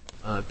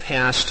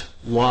passed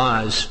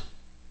laws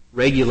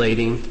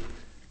regulating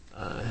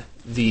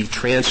the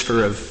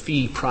transfer of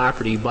fee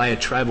property by a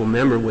tribal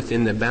member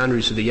within the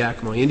boundaries of the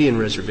Yakima Indian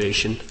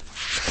Reservation.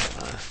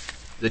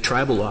 The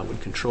tribal law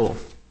would control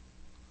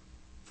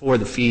for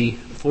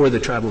the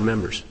tribal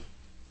members.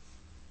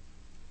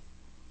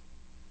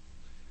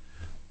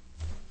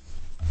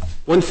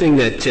 One thing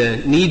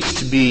that needs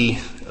to be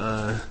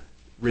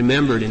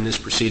remembered in this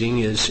proceeding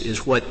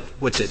is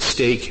what's at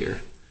stake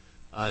here.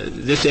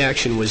 This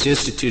action was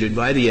instituted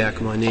by the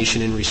Yakima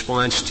Nation in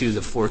response to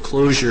the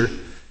foreclosure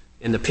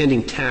and the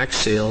pending tax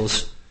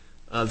sales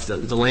of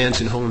the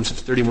lands and homes of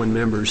 31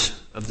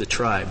 members of the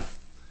tribe.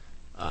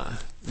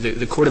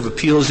 The Court of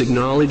Appeals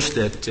acknowledged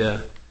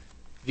that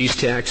these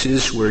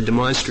taxes were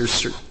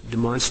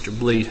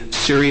demonstrably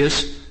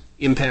serious,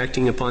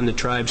 impacting upon the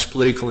tribe's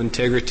political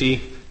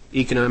integrity,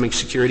 economic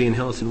security, and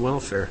health and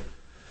welfare.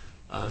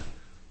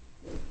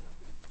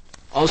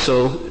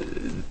 Also,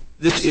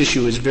 this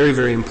issue is very,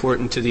 very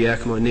important to the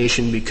Yakima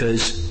Nation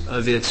because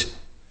of its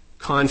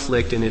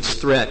conflict and its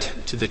threat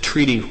to the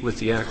treaty with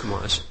the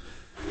Yakimas.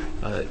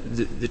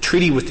 The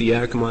treaty with the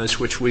Yakimas,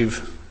 which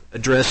we've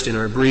addressed in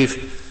our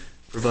brief,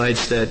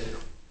 provides that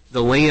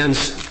the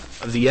lands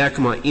of the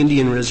Yakima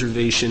Indian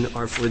Reservation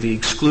are for the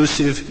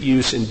exclusive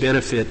use and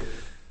benefit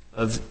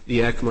of the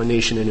Yakima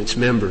Nation and its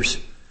members.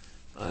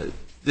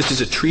 This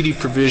is a treaty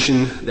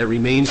provision that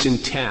remains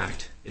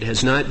intact. It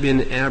has not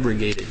been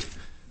abrogated.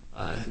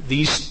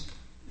 These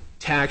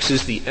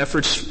taxes, the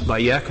efforts by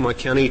Yakima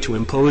County to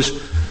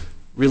impose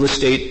real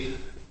estate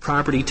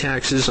property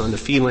taxes on the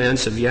fee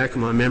lands of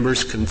Yakima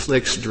members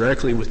conflicts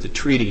directly with the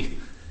treaty.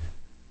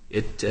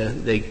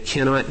 They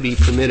cannot be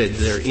permitted.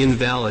 They're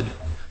invalid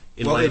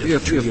in light of the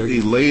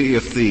treaty.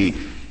 If the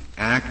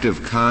act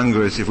of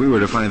Congress, if we were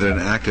to find that an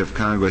act of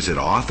Congress had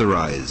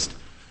authorized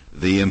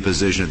the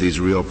imposition of these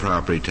real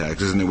property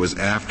taxes, and it was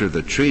after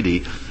the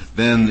treaty,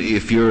 then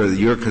if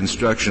your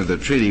construction of the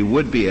treaty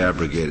would be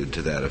abrogated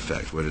to that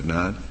effect, would it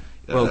not?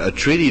 Well, a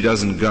treaty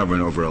doesn't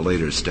govern over a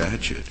later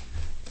statute.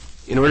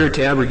 In order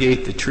to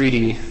abrogate the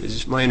treaty,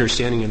 is my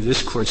understanding of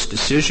this Court's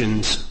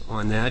decisions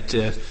on that,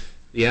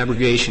 the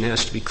abrogation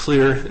has to be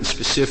clear and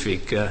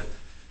specific.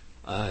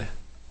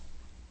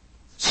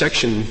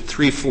 Section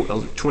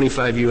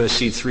 25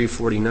 U.S.C.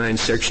 349,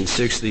 Section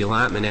 6 of the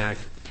Allotment Act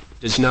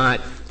does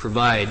not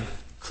provide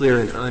clear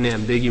and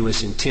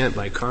unambiguous intent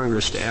by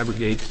Congress to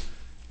abrogate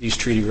these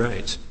treaty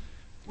rights.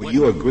 Well,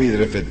 you agree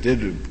that if it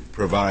did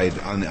provide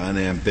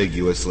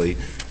unambiguously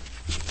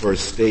for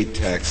state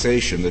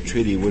taxation, the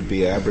treaty would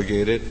be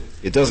abrogated?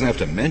 It doesn't have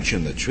to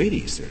mention the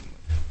treaty, certainly.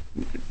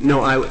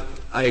 No,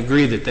 I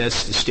agree that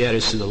that's the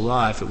status of the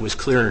law. If it was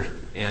clear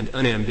and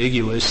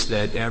unambiguous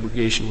that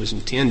abrogation was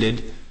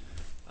intended,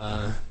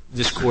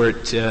 this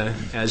Court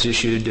has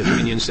issued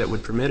opinions that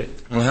would permit it.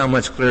 Well, how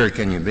much clearer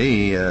can you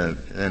be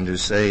than to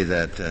say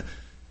that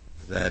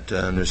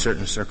under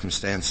certain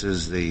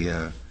circumstances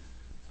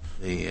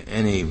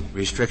any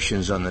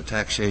restrictions on the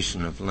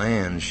taxation of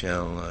land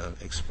shall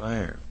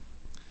expire?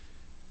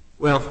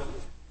 Well,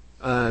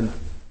 I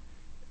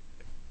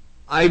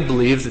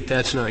believe that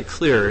that's not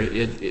clear.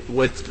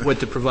 What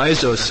the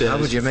proviso says. How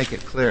would you make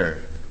it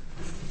clear?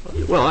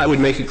 Well, I would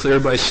make it clear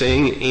by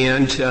saying,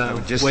 and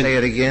just say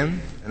it again,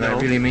 and I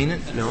really mean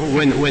it. No,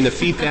 when the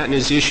fee patent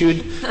is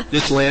issued,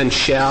 this land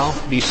shall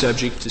be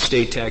subject to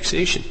state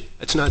taxation.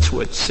 That's not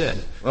what's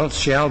said. Well, it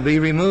shall be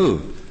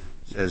removed.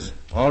 It says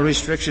all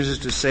restrictions as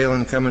to sale,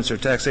 encumbrance, or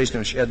taxation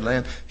of shed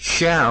land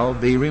shall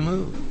be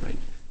removed. Right.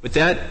 But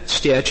that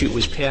statute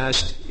was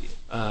passed,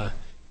 or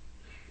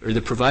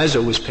the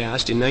proviso was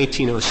passed in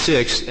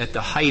 1906 at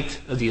the height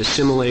of the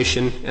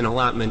assimilation and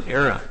allotment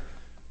era.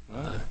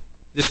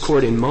 This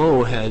Court in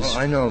Moe has... Well,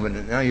 I know, but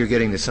now you're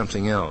getting to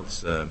something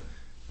else.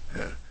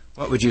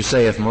 What would you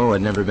say if Moe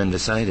had never been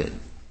decided?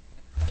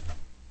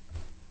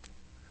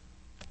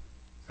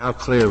 How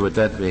clear would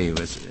that be?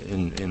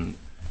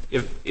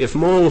 If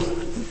Moe,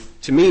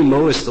 to me,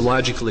 Moe is the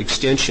logical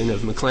extension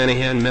of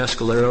McClanahan,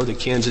 Mescalero, the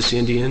Kansas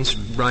Indians,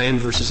 Bryan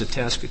versus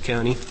Itasca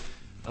County.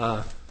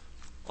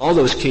 All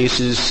those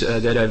cases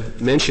that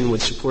I've mentioned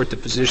would support the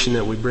position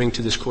that we bring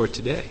to this Court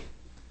today.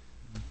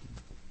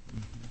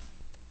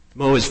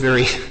 Moe is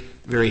very,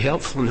 very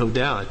helpful, no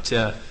doubt.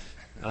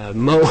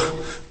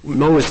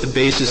 Moe is the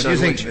basis on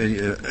which...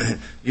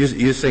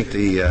 You think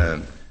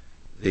the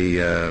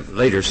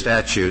later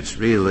statutes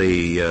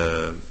really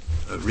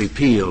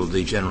repealed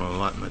the General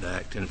Allotment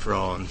Act, and for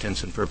all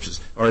intents and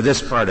purposes, or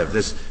this part of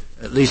this,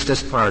 at least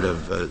this part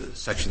of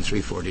Section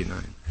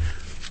 349?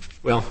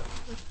 Well,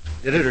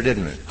 did it or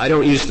didn't it? I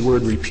don't use the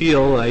word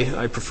repeal.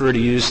 I prefer to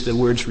use the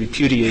words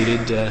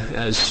repudiated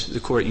as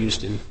the Court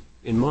used in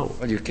Moe.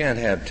 Well, you can't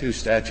have two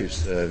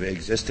statutes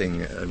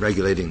existing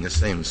regulating the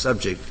same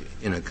subject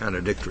in a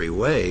contradictory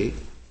way.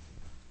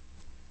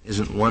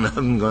 Isn't one of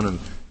them going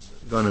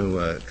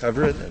to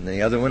cover it, and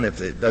the other one, if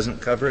it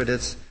doesn't cover it,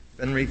 it's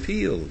been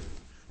repealed?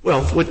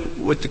 Well,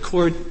 what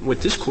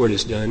this Court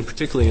has done,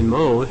 particularly in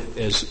Moe,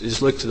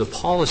 is look to the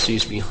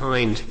policies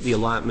behind the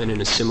allotment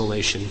and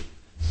assimilation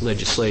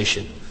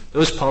legislation.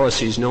 Those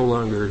policies no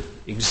longer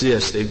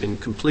exist. They've been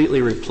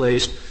completely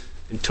replaced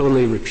and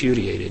totally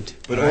repudiated.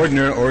 But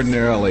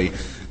ordinarily,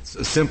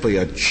 simply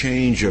a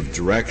change of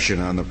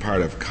direction on the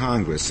part of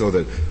Congress, so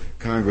that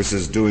Congress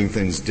is doing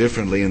things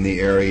differently in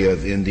the area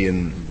of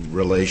Indian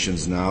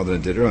relations now than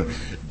it did earlier,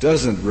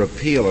 doesn't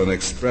repeal an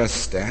express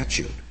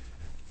statute.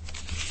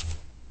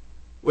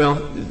 Well,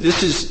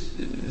 this is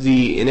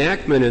the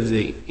enactment of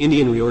the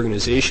Indian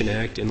Reorganization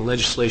Act and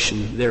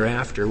legislation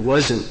thereafter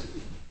wasn't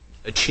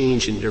a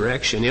change in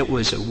direction. It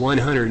was a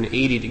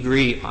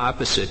 180-degree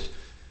opposite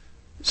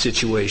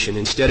situation.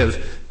 Instead of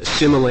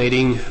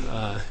assimilating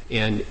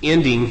and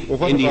ending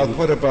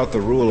what about the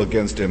rule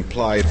against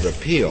implied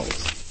repeal?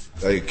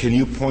 Can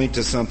you point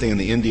to something in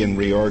the Indian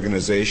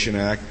Reorganization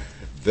Act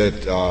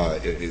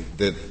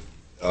that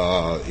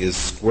is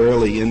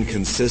squarely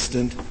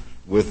inconsistent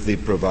with the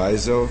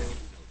proviso?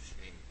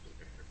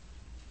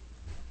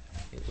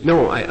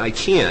 No, I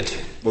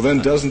can't. Well, then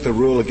doesn't the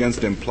rule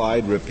against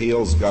implied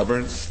repeals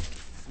govern?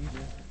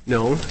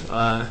 No.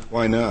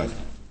 Why not?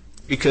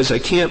 Because I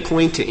can't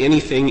point to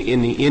anything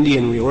in the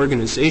Indian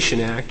Reorganization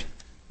Act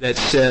that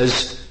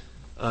says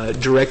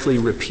directly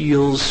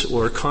repeals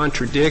or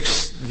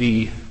contradicts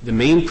the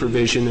main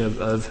provision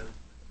of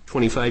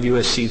 25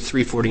 U.S.C.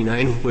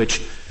 349,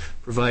 which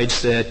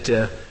provides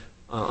that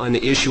on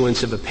the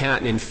issuance of a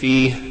patent and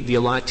fee, the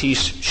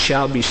allottees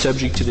shall be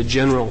subject to the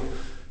general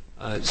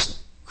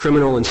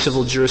criminal and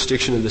civil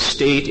jurisdiction of the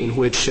state in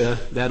which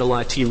that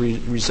allottee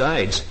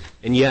resides.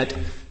 And yet,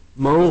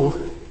 Moe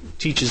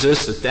teaches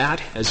us that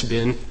has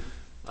been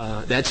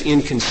that's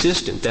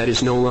inconsistent. That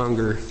is no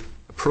longer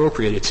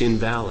appropriate. It's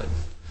invalid.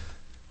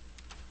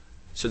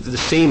 So the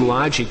same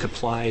logic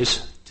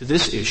applies to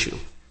this issue.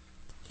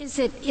 Is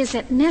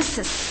it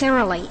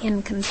necessarily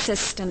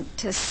inconsistent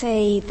to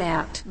say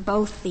that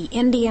both the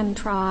Indian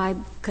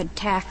tribe could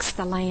tax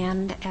the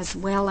land as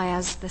well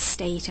as the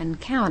state and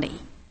county?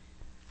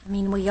 I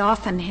mean, we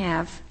often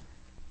have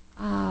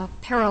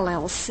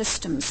parallel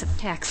systems of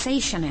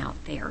taxation out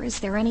there.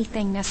 Is there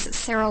anything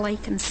necessarily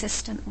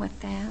consistent with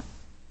that?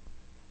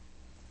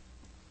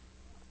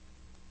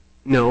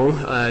 No.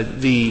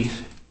 The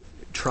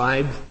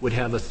tribe would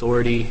have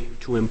authority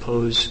to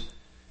impose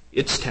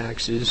its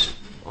taxes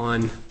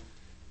on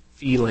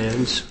fee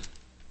lands,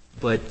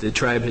 but the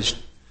tribe has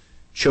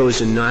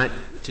chosen not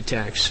to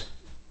tax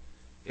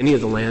any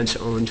of the lands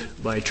owned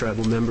by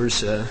tribal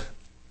members.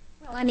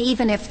 And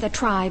even if the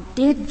tribe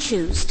did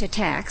choose to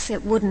tax,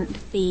 it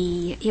wouldn't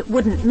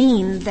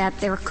mean that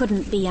there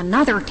couldn't be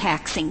another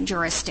taxing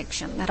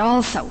jurisdiction that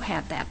also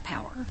had that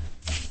power.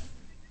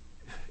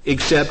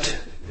 Except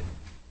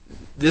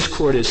this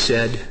court has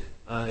said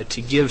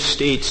to give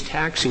states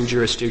taxing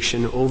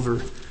jurisdiction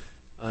over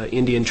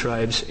Indian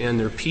tribes and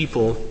their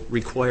people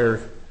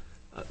requires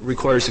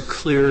a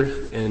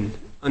clear and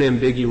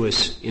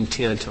unambiguous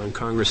intent on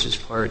Congress's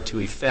part to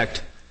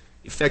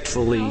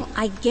effectively. Well,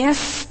 I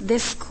guess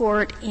this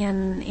court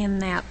in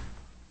that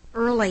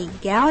early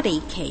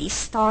Gowdy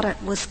case thought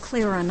it was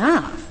clear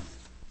enough.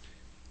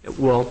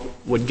 Well,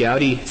 what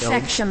Gowdy held,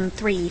 Section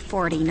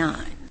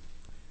 349.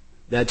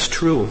 That's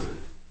true.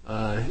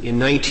 In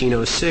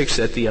 1906,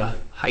 at the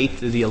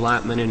height of the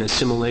allotment and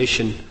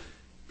assimilation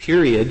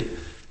period,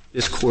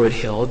 this court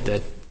held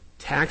that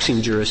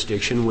taxing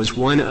jurisdiction was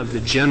one of the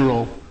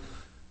general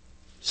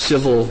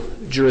civil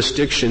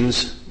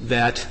jurisdictions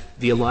that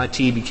the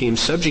allottee became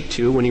subject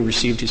to when he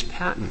received his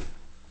patent.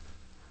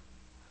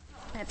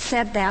 It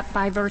said that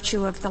by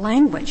virtue of the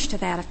language to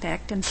that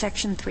effect in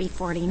Section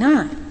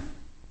 349.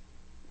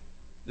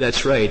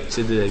 That's right.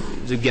 So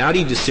the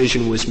Gowdy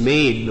decision was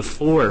made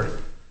before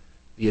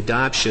the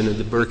adoption of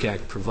the Burke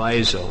Act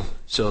proviso.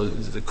 So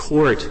the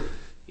court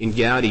in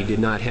Gowdy did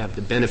not have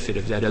the benefit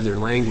of that other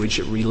language.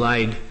 It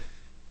relied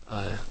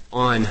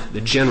on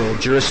the general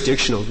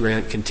jurisdictional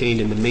grant contained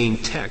in the main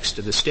text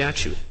of the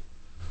statute.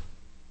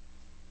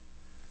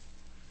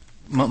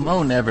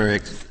 Moe never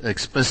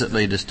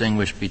explicitly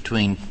distinguished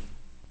between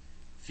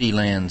fee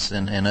lands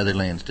and other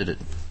lands, did it?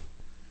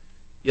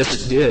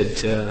 Yes, it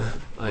did,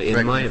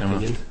 in my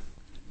opinion.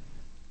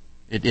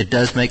 It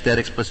does make that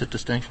explicit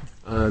distinction?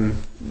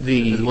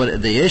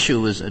 The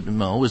issue in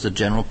Moe was the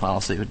general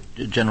policy,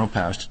 general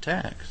powers to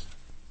tax.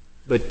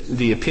 But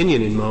the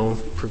opinion in Moe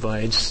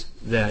provides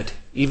that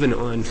even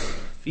on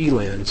fee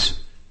lands,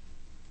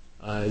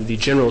 the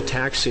general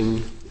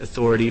taxing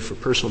authority for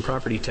personal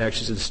property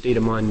taxes of the state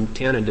of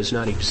Montana does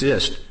not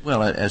exist.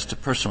 Well, as to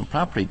personal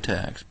property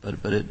tax,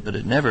 but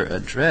it never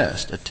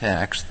addressed a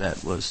tax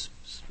that was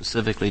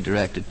specifically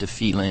directed to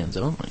fee lands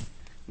only.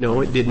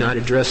 No, it did not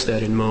address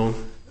that in Moe,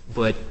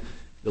 but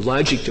the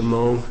logic to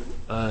Moe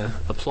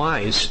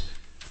applies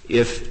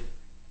if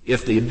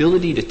the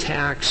ability to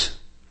tax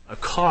a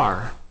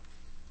car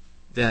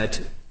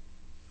that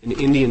an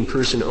Indian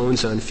person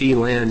owns on fee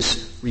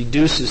lands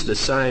reduces the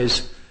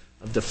size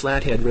of the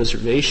Flathead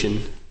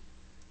Reservation,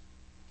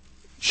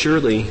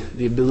 surely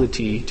the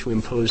ability to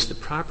impose the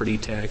property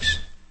tax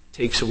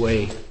takes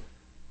away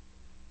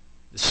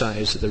the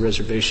size of the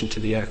reservation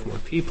to the Yakima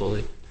people.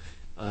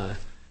 The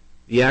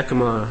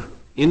Yakima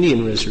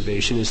Indian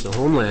Reservation is the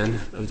homeland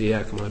of the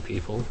Yakima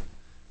people,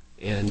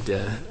 and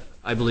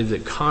I believe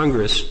that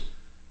Congress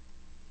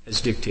has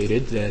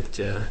dictated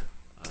that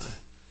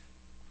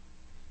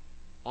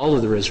all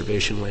of the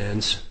reservation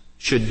lands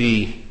should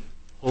be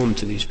home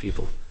to these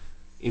people,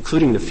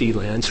 including the fee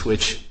lands,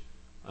 which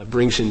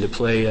brings into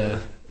play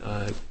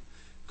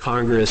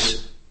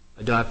Congress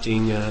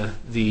adopting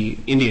the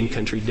Indian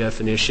country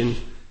definition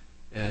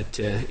at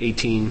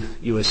 18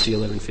 U.S.C.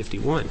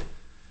 1151.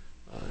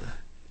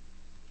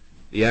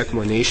 The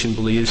Yakima Nation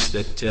believes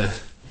that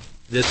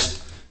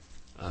this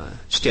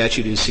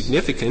statute is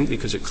significant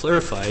because it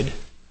clarified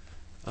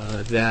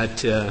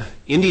that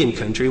Indian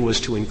country was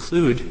to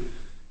include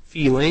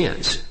fee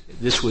lands.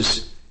 This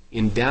was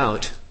in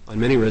doubt on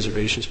many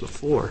reservations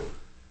before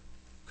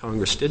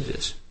Congress did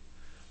this.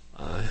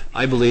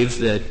 I believe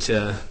that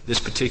this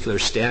particular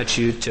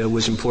statute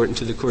was important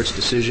to the Court's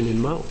decision in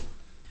Moe.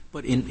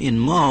 But in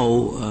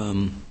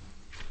Moe,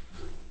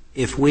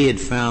 if we had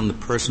found a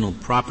personal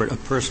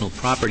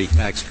property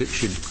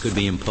tax could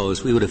be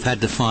imposed, we would have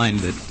had to find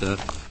that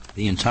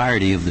the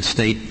entirety of the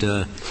state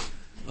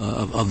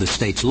of the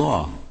state's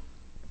law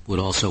would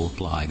also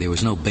apply. There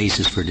was no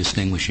basis for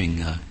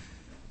distinguishing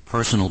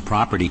personal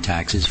property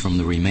taxes from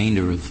the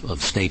remainder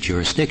of state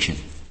jurisdiction.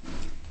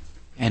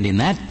 And in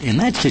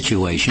that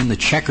situation, the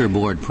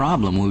checkerboard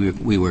problem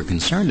we were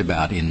concerned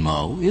about in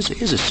Moe is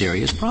a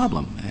serious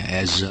problem,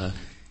 as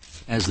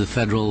the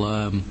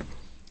Federal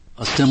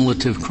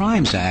Assimilative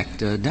Crimes Act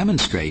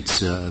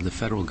demonstrates. The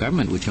federal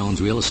government, which owns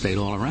real estate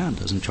all around,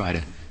 doesn't try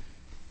to,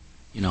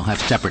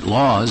 have separate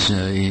laws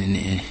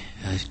in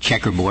a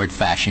checkerboard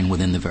fashion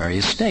within the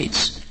various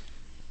states.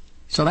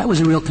 So that was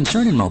a real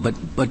concern in Moe.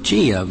 But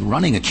gee,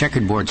 running a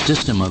checkerboard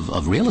system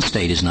of real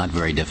estate is not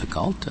very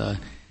difficult.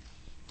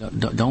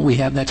 Don't we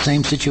have that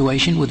same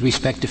situation with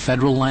respect to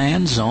federal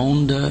lands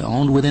owned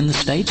within the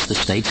states? The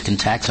states can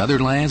tax other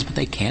lands, but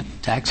they can't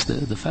tax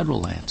the federal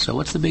land. So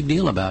what's the big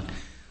deal about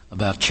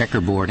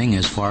checkerboarding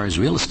as far as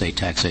real estate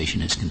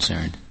taxation is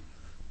concerned?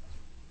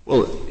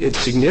 Well, it's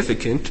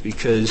significant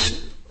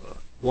because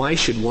why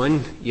should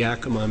one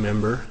Yakima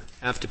member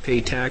have to pay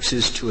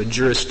taxes to a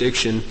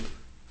jurisdiction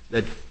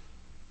that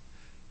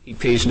he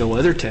pays no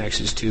other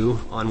taxes to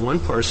on one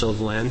parcel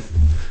of land,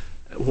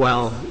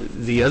 while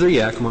the other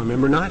Yakima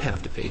member not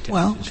have to pay taxes?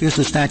 Well, because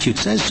the statute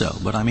says so.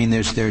 But I mean,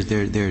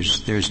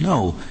 there's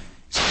no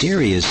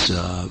serious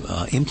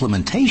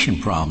implementation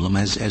problem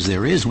as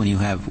there is when you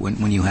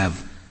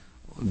have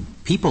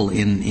people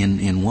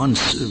in one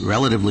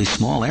relatively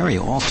small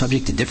area, all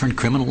subject to different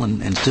criminal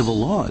and civil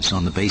laws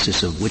on the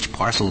basis of which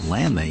parcel of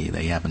land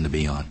they happen to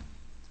be on.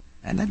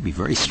 And that'd be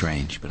very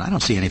strange. But I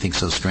don't see anything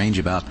so strange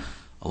about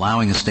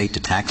allowing a state to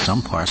tax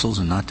some parcels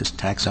and not to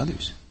tax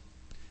others.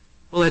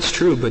 Well, that's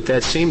true, but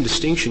that same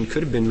distinction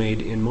could have been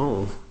made in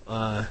Moe.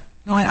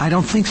 No, I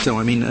don't think so.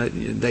 I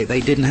mean,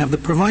 they didn't have the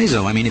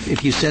proviso. I mean,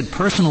 if you said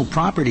personal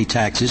property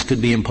taxes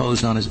could be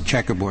imposed on a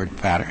checkerboard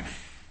pattern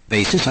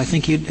basis, I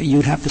think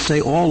you'd have to say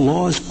all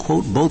laws,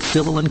 quote, both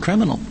civil and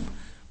criminal,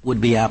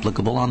 would be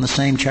applicable on the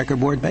same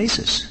checkerboard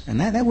basis, and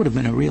that would have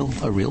been a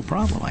real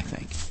problem, I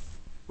think.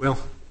 Well,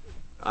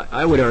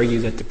 I would argue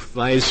that the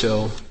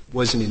proviso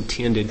wasn't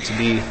intended to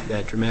be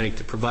that dramatic.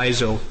 The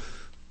proviso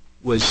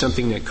was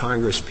something that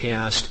Congress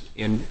passed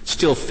and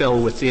still fell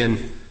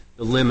within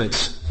the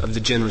limits of the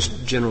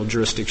general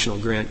jurisdictional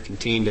grant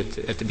contained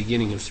at the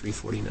beginning of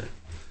 349.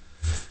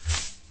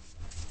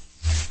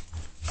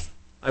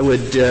 I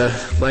would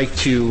like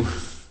to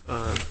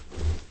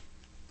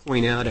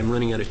point out, I'm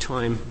running out of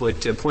time,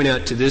 but point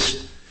out to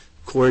this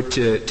Court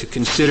to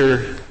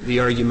consider the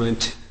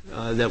argument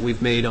that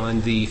we've made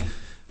on the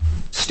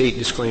state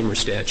disclaimer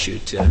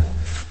statute.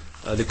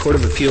 The Court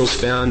of Appeals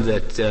found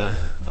that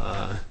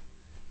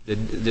the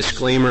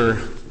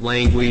disclaimer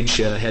language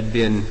had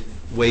been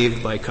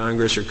waived by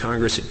Congress, or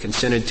Congress had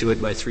consented to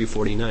it by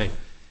 349.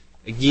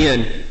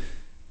 Again,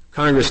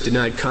 Congress did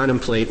not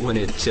contemplate when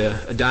it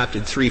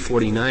adopted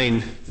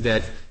 349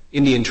 that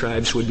Indian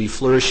tribes would be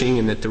flourishing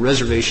and that the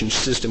reservation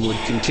system would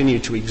continue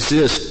to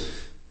exist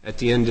at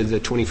the end of the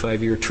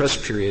 25-year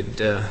trust period.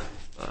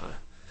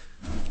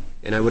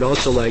 And I would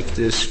also like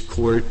this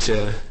Court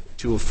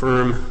to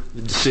affirm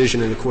the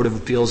decision in the Court of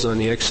Appeals on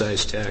the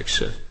excise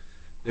tax.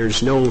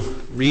 There's no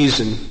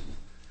reason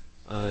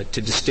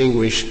to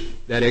distinguish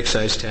that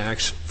excise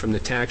tax from the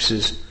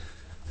taxes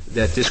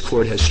that this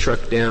Court has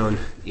struck down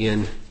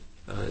in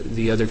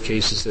the other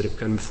cases that have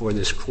come before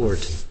this Court.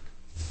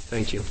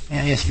 Thank you. May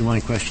I ask you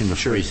one question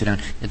before you sit down?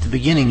 At the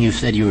beginning you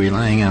said you were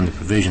relying on the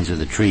provisions of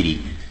the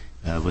treaty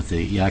with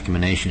the Yakima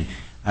Nation.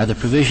 Are the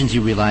provisions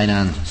you relied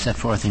on set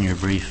forth in your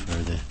brief?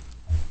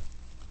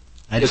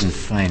 I didn't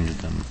find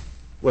them.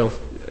 Well,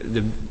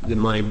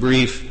 my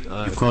brief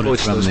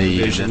quotes those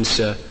provisions.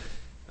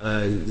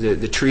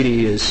 The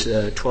treaty is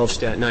 12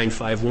 Stat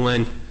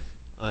 951.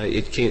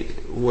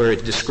 Where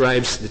it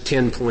describes the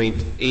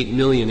 10.8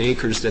 million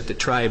acres that the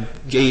tribe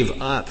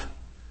gave up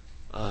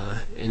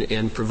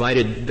and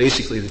provided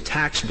basically the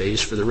tax base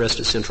for the rest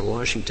of Central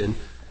Washington.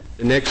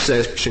 The next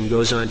section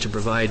goes on to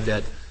provide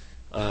that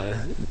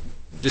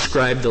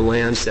describe the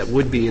lands that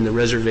would be in the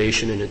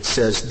reservation, and it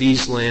says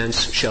these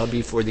lands shall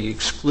be for the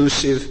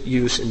exclusive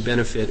use and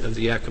benefit of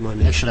the Yakima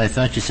Nation. That's what I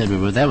thought you said,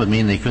 but that would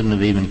mean they couldn't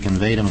have even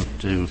conveyed them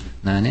to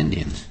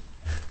non-Indians.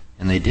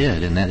 And they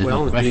did, and there's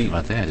no question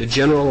about that. The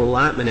General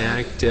Allotment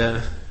Act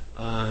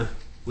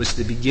was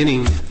the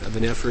beginning of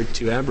an effort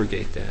to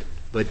abrogate that.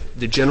 But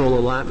the General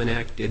Allotment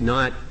Act did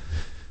not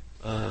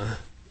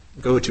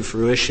go to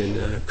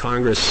fruition.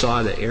 Congress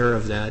saw the error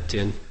of that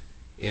and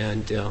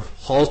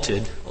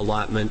halted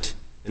allotment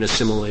and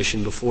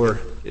assimilation before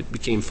it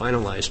became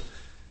finalized.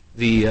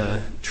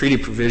 the treaty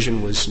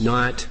provision was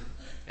not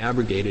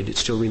abrogated. It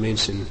still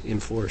remains in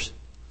force.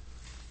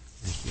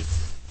 Thank you.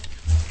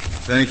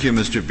 Thank you,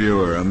 Mr.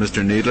 Buer.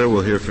 Mr. Needler,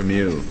 we'll hear from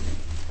you.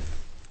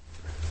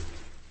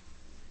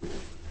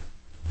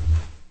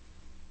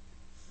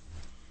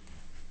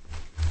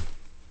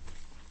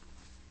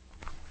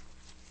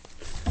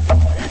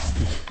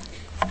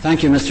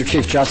 Thank you, Mr.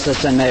 Chief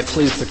Justice, and may it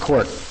please the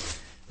Court.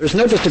 There's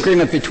no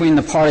disagreement between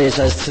the parties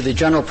as to the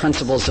general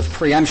principles of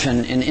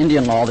preemption in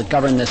Indian law that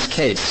govern this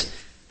case.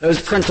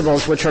 Those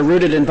principles, which are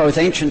rooted in both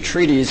ancient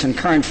treaties and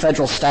current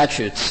federal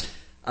statutes,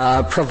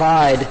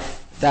 provide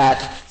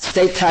that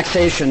state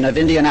taxation of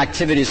Indian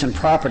activities and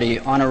property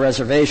on a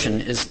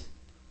reservation is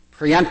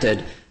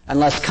preempted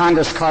unless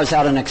Congress carves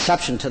out an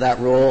exception to that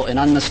rule in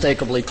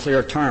unmistakably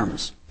clear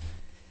terms.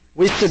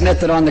 We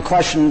submit that on the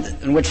question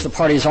in which the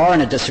parties are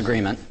in a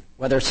disagreement,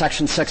 whether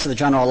Section 6 of the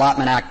General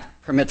Allotment Act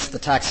permits the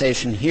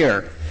taxation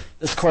here,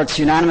 this Court's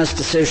unanimous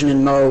decision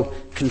in Moe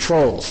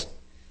controls.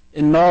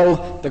 In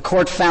Moe, the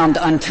Court found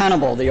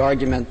untenable the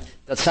argument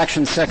that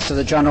Section 6 of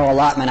the General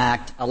Allotment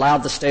Act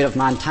allowed the state of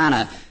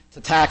Montana to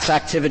tax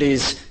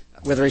activities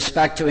with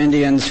respect to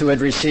Indians who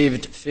had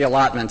received fee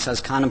allotments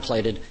as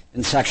contemplated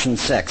in Section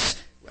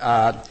 6,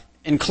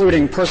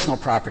 including personal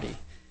property.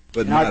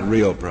 But not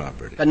real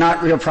property. But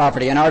not real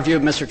property. In our view,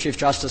 Mr. Chief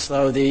Justice,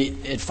 though,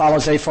 it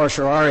follows a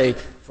fortiori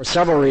for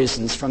several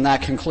reasons from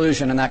that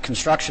conclusion and that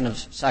construction of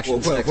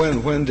Section 6.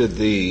 When did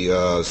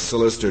the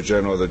Solicitor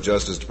General of the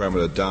Justice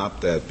Department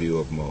adopt that view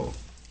of Moe?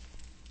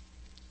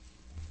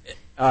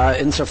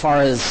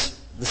 Insofar as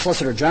the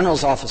Solicitor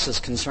General's office is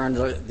concerned,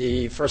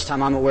 the first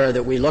time I'm aware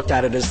that we looked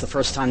at it is the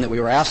first time that we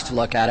were asked to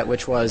look at it,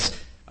 which was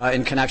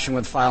in connection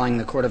with filing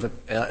the Court of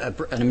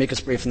an amicus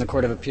brief in the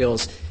Court of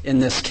Appeals in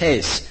this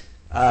case.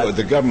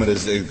 The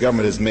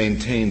government has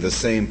maintained the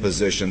same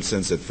position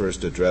since it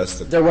first addressed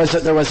the. There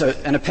was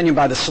an opinion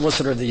by the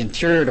Solicitor of the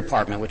Interior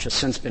Department, which has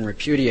since been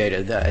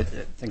repudiated. I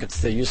think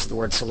it's the use of the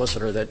word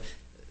solicitor that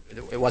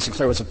it wasn't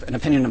clear. It was an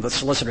opinion of the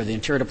Solicitor of the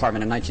Interior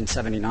Department in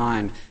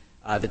 1979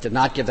 that did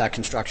not give that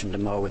construction to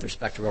Moe with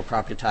respect to real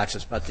property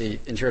taxes, but the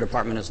Interior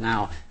Department has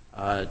now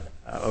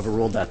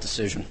overruled that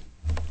decision.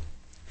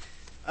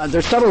 There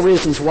are several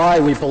reasons why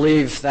we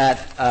believe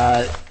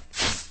that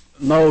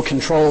Moe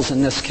controls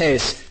in this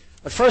case.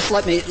 But first,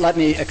 let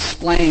me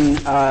explain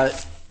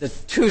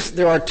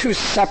there are two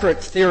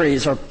separate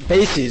theories or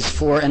bases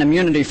for an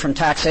immunity from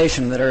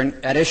taxation that are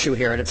at issue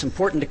here, and it's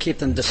important to keep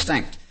them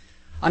distinct.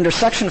 Under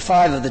Section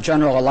 5 of the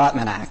General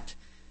Allotment Act,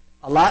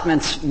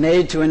 allotments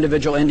made to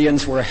individual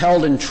Indians were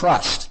held in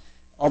trust.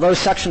 Although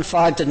Section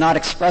 5 did not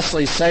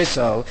expressly say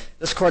so,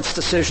 this Court's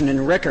decision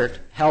in Rickert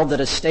held that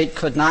a state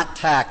could not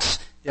tax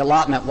the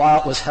allotment while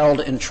it was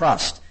held in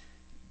trust.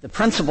 The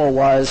principle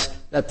was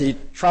that the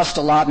trust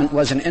allotment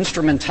was an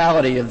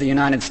instrumentality of the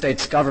United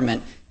States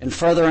government in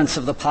furtherance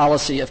of the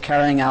policy of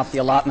carrying out the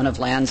allotment of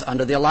lands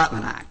under the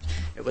Allotment Act.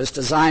 It was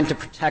designed to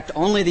protect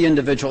only the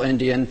individual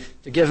Indian,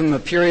 to give him a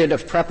period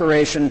of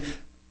preparation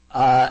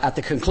at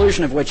the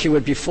conclusion of which he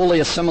would be fully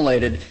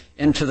assimilated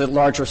into the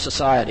larger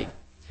society.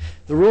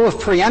 The rule of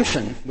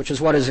preemption, which is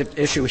what is at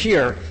issue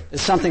here,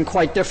 is something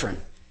quite different.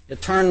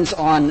 It turns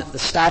on the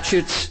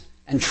statutes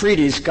and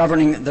treaties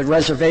governing the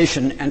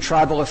reservation and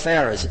tribal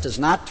affairs. It does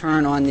not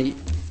turn on the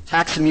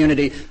tax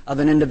immunity of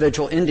an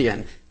individual Indian.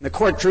 And the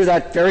Court drew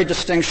that very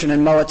distinction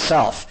in Moe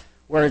itself,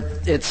 where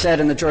it said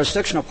in the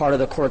jurisdictional part of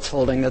the Court's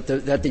holding that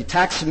the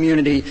tax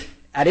immunity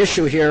at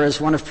issue here is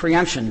one of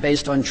preemption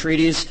based on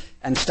treaties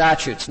and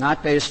statutes,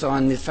 not based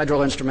on the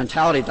federal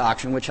instrumentality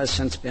doctrine, which has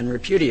since been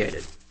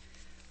repudiated.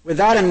 With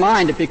that in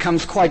mind, it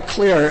becomes quite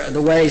clear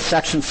the way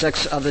Section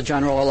 6 of the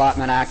General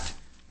Allotment Act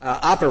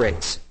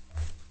operates.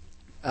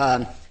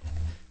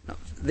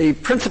 The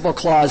principal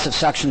clause of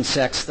Section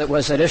 6 that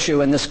was at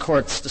issue in this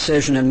Court's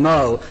decision in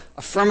Moe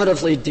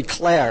affirmatively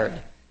declared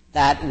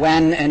that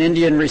when an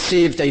Indian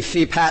received a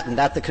fee patent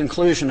at the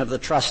conclusion of the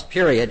trust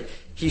period,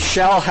 he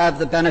shall have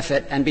the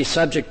benefit and be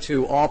subject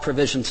to all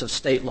provisions of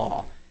state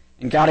law.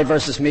 In Gowdy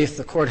v. Meath,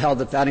 the Court held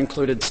that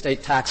included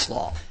state tax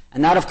law.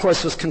 And that, of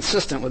course, was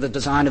consistent with the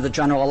design of the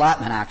General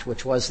Allotment Act,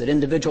 which was that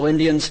individual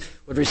Indians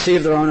would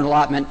receive their own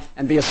allotment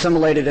and be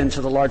assimilated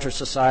into the larger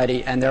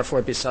society and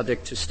therefore be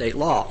subject to state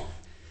law.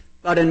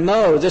 But in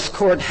Moe, this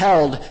Court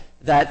held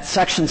that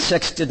Section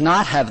 6 did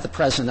not have the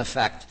present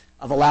effect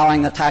of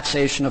allowing the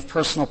taxation of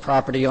personal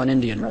property on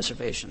Indian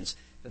reservations,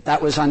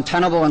 that was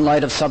untenable in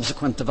light of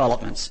subsequent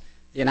developments.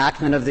 The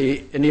enactment of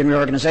the Indian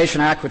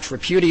Reorganization Act, which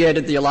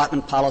repudiated the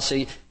allotment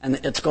policy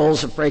and its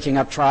goals of breaking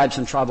up tribes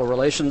and tribal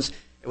relations.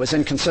 It was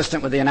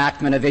inconsistent with the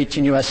enactment of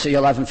 18 U.S.C.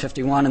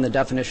 1151 and the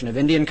definition of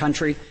Indian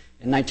country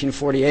in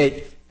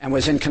 1948, and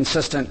was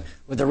inconsistent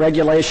with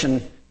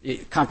the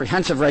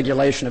comprehensive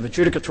regulation of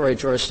adjudicatory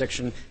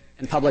jurisdiction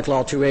in Public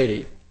Law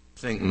 280. I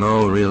think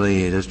Moe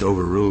really just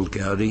overruled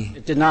Gowdy?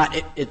 It did not.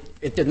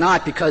 It did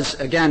not because,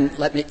 again,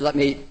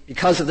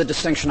 because of the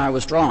distinction I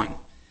was drawing.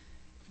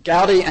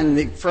 Gowdy and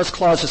the first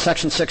clause of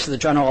Section 6 of the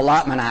General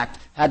Allotment Act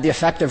had the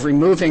effect of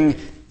removing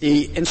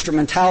the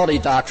instrumentality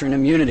doctrine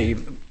immunity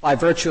by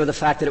virtue of the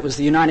fact that it was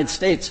the United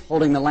States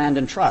holding the land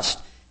in trust.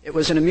 It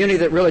was an immunity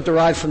that really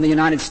derived from the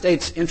United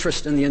States'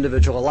 interest in the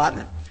individual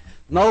allotment.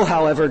 Moe,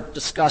 however,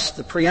 discussed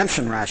the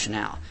preemption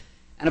rationale.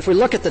 And if we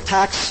look at the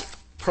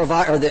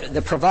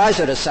the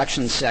proviso to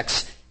Section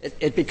 6,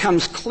 it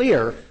becomes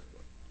clear,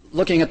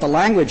 looking at the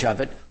language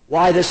of it,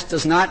 why this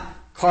does not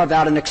carve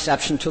out an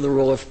exception to the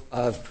rule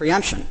of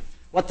preemption.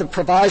 What the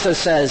proviso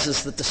says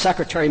is that the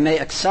Secretary may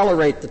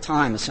accelerate the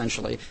time,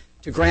 essentially,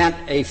 to grant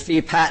a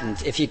fee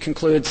patent if he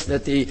concludes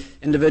that the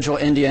individual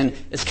Indian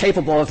is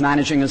capable of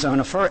managing his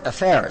own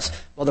affairs.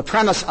 Well, the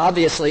premise,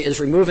 obviously, is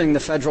removing the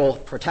federal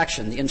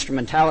protection, the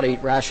instrumentality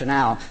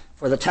rationale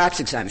for the tax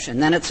exemption.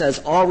 Then it says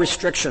all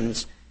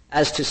restrictions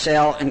as to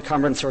sale,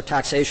 encumbrance, or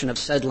taxation of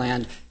said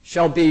land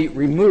shall be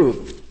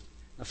removed.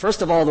 Now,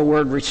 first of all, the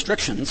word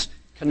restrictions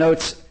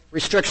connotes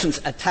restrictions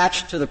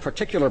attached to the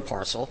particular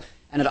parcel,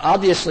 and it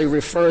obviously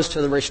refers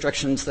to the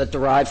restrictions that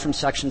derive from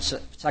Section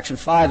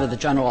 5 of the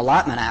General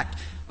Allotment Act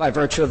by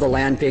virtue of the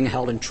land being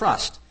held in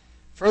trust.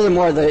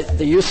 Furthermore,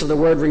 the use of the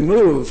word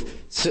remove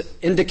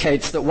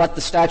indicates that what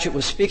the statute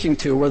was speaking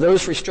to were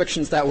those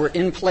restrictions that were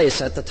in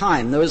place at the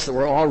time, those that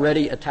were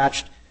already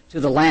attached to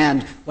the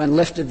land. When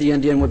lifted, the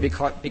Indian would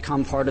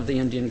become part of the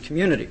Indian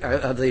community,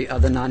 of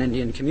the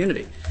non-Indian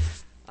community.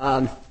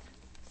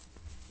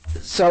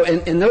 So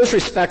in those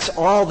respects,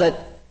 all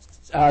that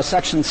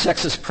Section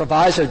 6's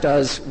proviso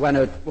does when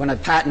a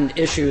patent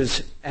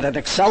issues at an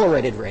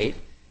accelerated rate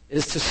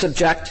is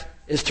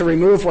to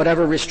remove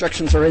whatever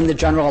restrictions are in the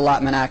General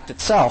Allotment Act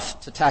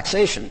itself to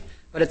taxation.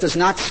 But it does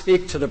not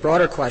speak to the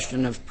broader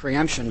question of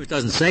preemption. It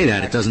doesn't say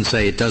that. It doesn't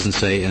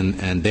say,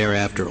 and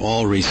thereafter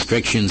all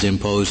restrictions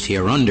imposed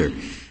hereunder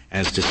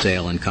as to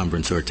sale,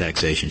 encumbrance, or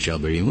taxation shall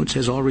be removed. It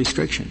says all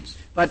restrictions.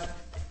 But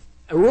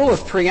a rule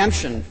of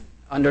preemption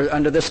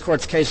under this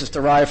Court's cases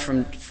derived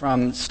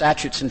from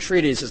statutes and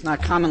treaties is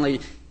not commonly,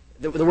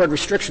 the word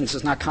restrictions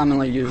is not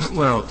commonly used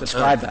to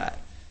describe that.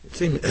 It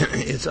seems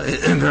it's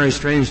very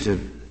strange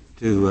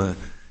to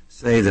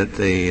say that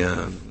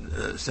the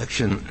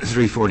Section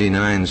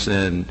 349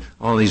 said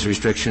all these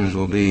restrictions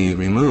will be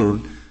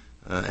removed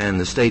and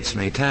the states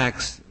may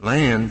tax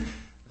land,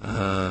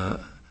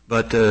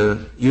 but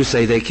you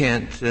say they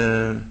can't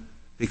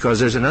because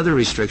there's another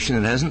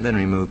restriction that hasn't been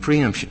removed,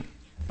 preemption.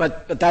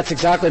 But that's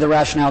exactly the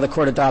rationale the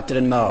Court adopted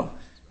in Moe.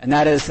 And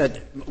that is that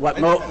what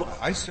Moe...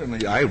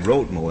 I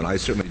wrote Moe, and I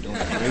certainly don't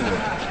agree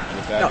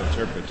with that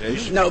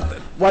interpretation. No,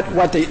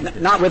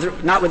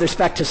 not with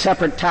respect to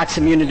separate tax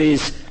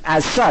immunities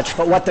as such,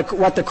 but what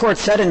the Court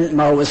said in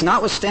Moe was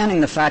notwithstanding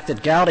the fact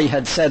that Gowdy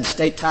had said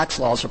state tax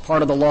laws are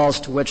part of the laws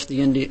to which the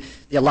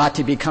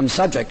allottee becomes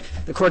subject,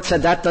 the Court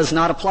said that does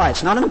not apply.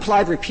 It's not an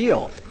implied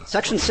repeal.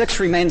 Section 6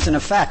 remains in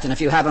effect, and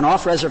if you have an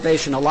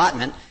off-reservation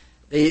allotment,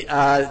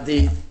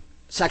 the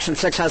Section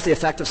 6 has the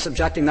effect of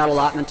subjecting that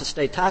allotment to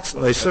state tax laws.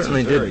 Well, they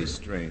certainly did. Very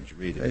strange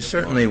reading. They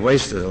certainly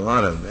wasted a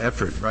lot of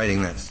effort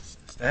writing that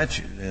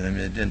statute. I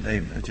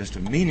mean, it's just a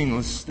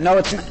meaningless statute. No,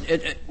 it's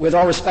not. With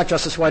all respect,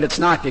 Justice White, it's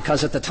not,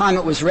 because at the time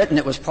it was written,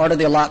 it was part of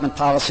the allotment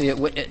policy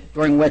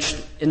during which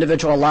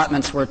individual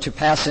allotments were to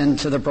pass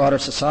into the broader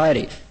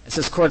society. As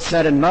this Court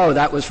said in Moe,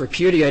 that was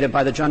repudiated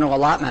by the General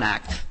Allotment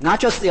Act. Not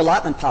just the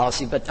allotment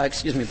policy, but, by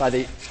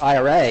the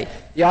IRA.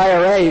 The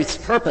IRA's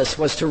purpose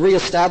was to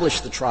reestablish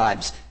the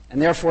tribes,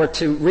 and therefore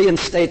to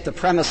reinstate the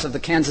premise of the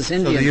Kansas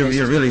Indian. So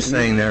you're really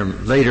saying there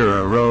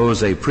later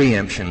arose a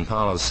preemption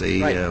policy,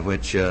 right,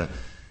 which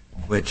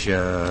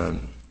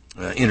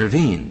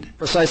intervened.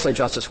 Precisely,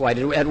 Justice White.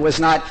 It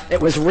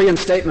was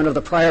reinstatement of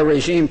the prior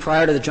regime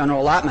prior to the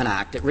General Allotment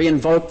Act. It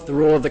reinvoked the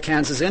rule of the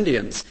Kansas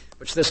Indians,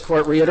 which this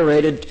Court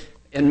reiterated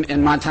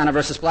in Montana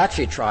versus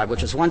Blackfeet tribe,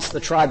 which is once the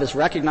tribe is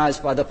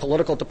recognized by the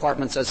political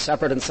departments as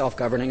separate and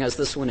self-governing, as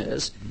this one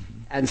is,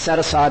 and set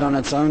aside on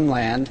its own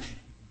land,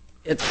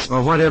 the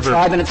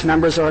tribe and its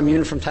members are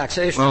immune from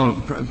taxation.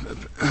 Well,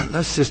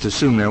 let's just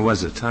assume there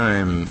was a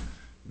time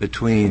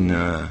between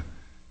the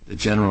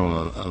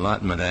General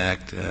Allotment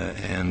Act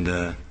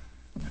and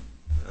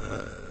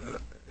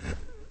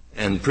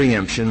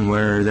preemption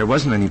where there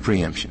wasn't any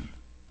preemption.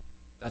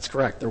 That's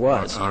correct. There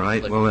was. All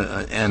right. Well,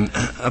 and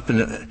up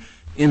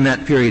in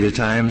that period of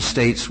time,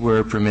 states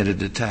were permitted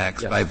to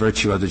tax by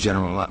virtue of the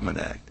General Allotment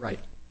Act. Right.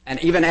 And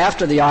even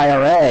after the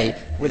IRA,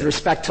 with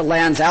respect to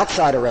lands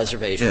outside a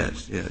reservation,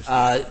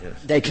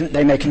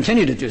 they may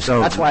continue to do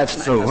so. That's why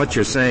it's. So what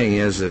you're saying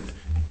is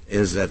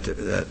that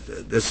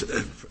this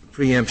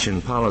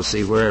preemption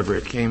policy, wherever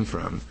it came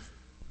from,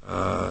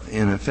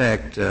 in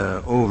effect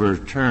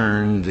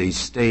overturned the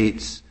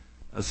state's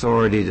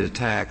authority to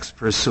tax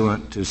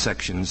pursuant to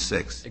Section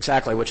 6.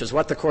 Exactly, which is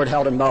what the Court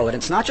held in Moe. And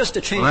it's not just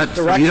to change the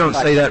direction. You don't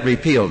say that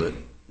repealed it.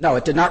 No,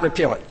 it did not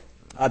repeal it.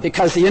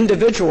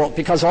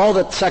 Because all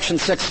that Section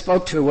 6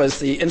 spoke to was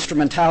the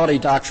instrumentality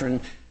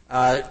doctrine,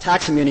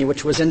 tax immunity,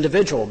 which was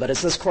individual. But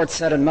as this Court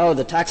said in Moe,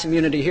 the tax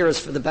immunity here is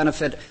for the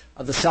benefit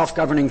of the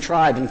self-governing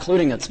tribe,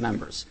 including its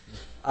members.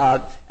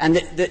 And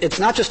it's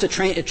not just a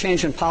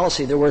change in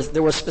policy. There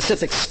were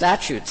specific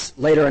statutes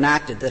later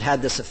enacted that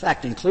had this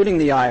effect, including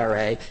the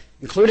IRA,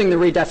 including the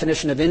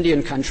redefinition of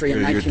Indian country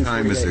in 1948. Your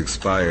time has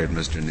expired,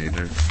 Mr.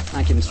 Needler.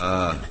 Thank you,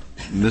 Mr.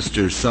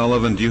 Mr.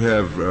 Sullivan, do you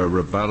have a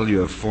rebuttal? You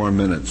have 4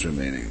 minutes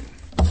remaining.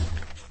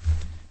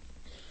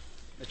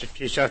 Mr.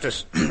 Chief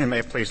Justice, and may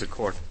it please the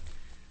Court.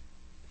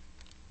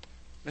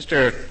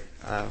 Mr.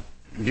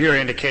 Buer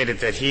indicated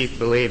that he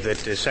believed that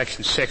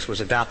Section 6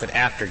 was adopted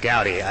after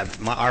Gowdy.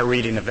 Our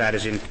reading of that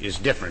is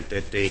different,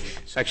 that the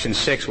Section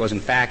 6 was in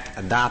fact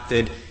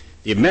adopted,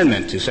 the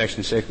amendment to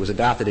Section 6 was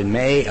adopted in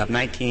May of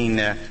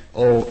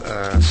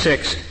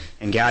 1906,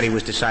 and Gowdy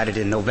was decided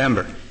in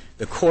November.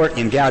 The Court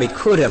in Gowdy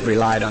could have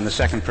relied on the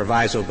second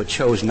proviso, but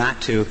chose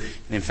not to,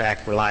 and in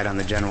fact relied on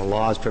the general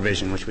laws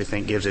provision, which we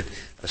think gives it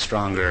a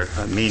stronger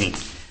meaning.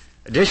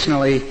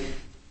 Additionally,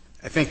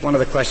 I think one of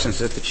the questions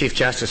that the Chief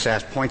Justice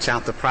asked points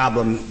out the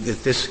problem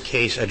that this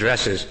case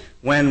addresses.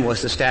 When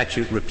was the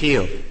statute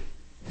repealed?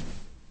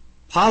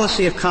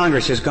 Policy of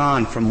Congress has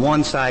gone from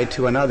one side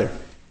to another.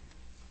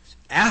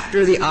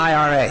 After the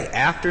IRA,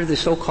 after the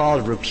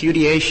so-called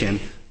repudiation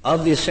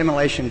of the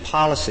assimilation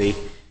policy,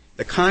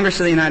 the Congress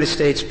of the United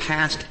States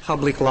passed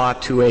Public Law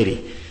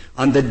 280.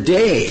 On the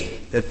day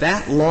that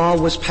that law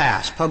was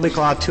passed, Public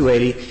Law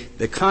 280,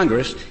 the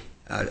Congress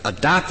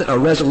adopted a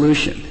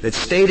resolution that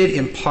stated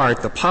in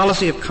part the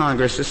policy of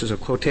Congress, this is a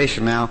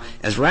quotation now,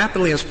 as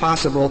rapidly as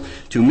possible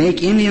to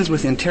make Indians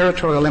within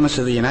territorial limits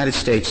of the United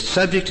States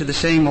subject to the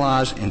same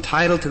laws,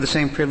 entitled to the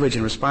same privilege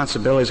and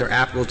responsibilities are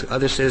applicable to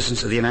other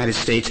citizens of the United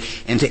States,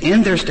 and to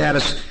end their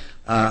status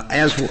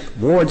as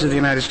wards of the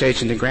United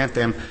States and to grant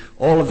them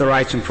all of the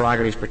rights and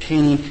prerogatives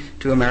pertaining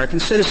to American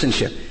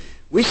citizenship.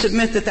 We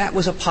submit that that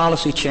was a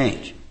policy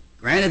change.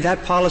 Granted,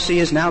 that policy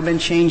has now been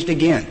changed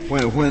again.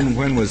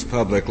 When was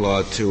Public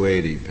Law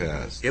 280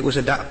 passed? It was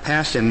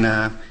passed in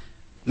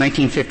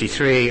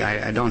 1953.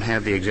 I don't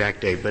have the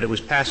exact date, but it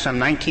was passed some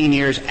 19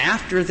 years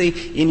after the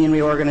Indian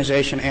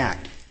Reorganization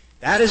Act.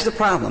 That is the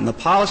problem. The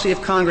policy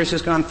of Congress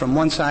has gone from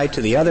one side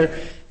to the other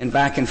and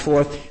back and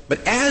forth.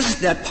 But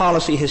as that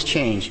policy has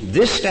changed,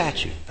 this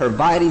statute,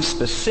 providing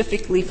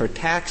specifically for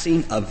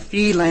taxing of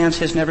fee lands,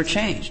 has never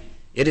changed.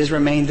 It has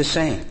remained the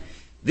same.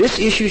 This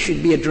issue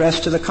should be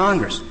addressed to the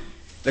Congress.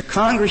 The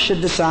Congress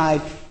should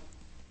decide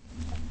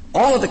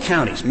all of the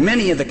counties,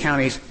 many of the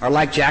counties are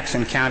like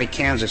Jackson County,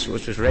 Kansas,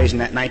 which was raised in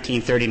that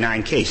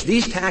 1939 case.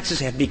 These taxes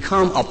have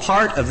become a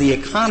part of the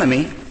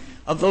economy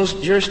of those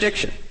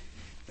jurisdictions.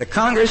 The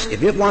Congress,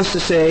 if it wants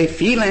to say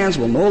fee lands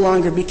will no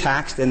longer be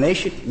taxed, then they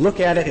should look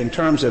at it in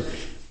terms of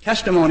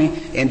testimony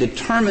and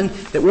determine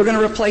that we're going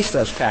to replace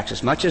those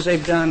taxes, much as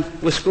they've done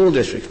with school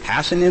districts,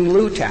 passing in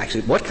lieu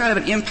taxes. What kind of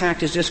an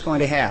impact is this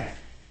going to have?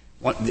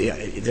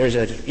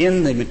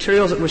 In the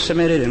materials that were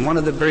submitted in one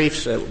of the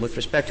briefs with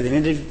respect to the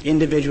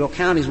individual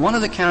counties, one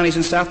of the counties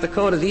in South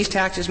Dakota, these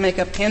taxes make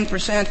up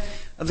 10%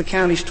 of the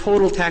county's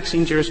total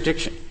taxing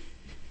jurisdiction.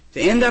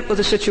 To end up with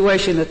a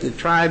situation that the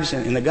tribes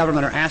and the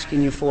government are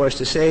asking you for is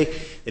to say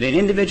that an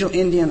individual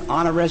Indian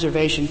on a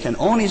reservation can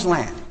own his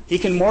land. He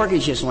can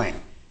mortgage his land.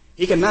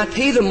 He cannot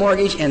pay the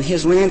mortgage, and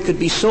his land could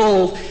be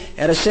sold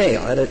at a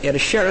sale, at a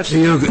sheriff's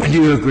sale. Do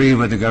you agree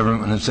with the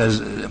government when it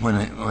says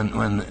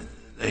when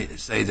they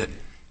say that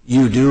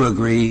you do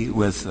agree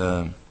with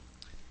the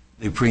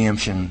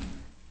preemption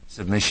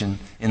submission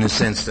in the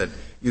sense that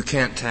you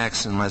can't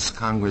tax unless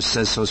Congress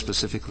says so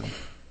specifically?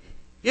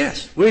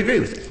 Yes, we agree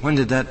with it. When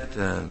did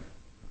that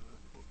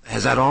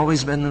has that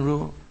always been the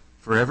rule?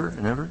 Forever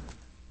and ever?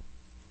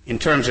 In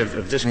terms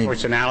of this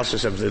Court's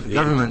analysis of the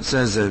government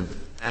says that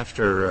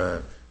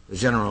after the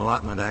General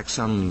Allotment Act,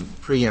 some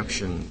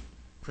preemption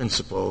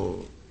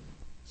principle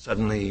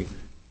suddenly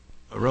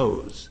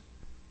arose.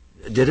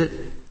 Did it?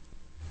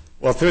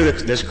 Well, through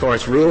this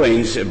Court's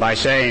rulings, by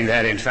saying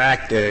that, in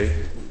fact, the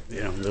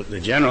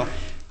General,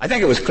 I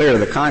think it was clear to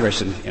the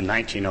Congress in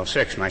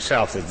 1906,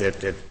 myself,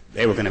 that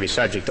they were going to be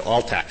subject to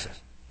all taxes,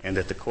 and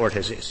that the Court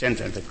has,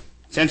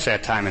 since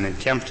that time, in an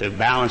attempt to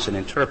balance and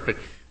interpret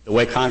the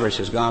way Congress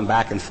has gone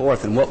back and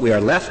forth and what we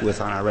are left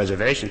with on our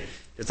reservation,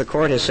 that the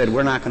Court has said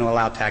we're not going to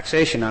allow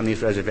taxation on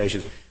these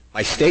reservations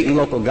by state and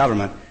local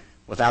government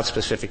without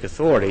specific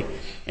authority.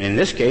 And in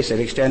this case, it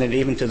extended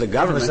even to the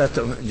government.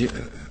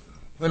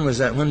 When was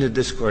that? When did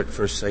this Court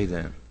first say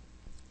that?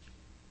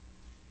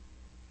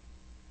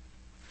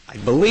 I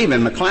believe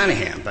in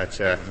McClanahan,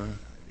 but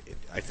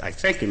I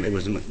think it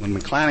was when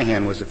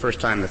McClanahan was the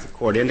first time that the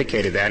Court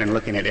indicated that in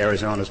looking at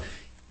Arizona's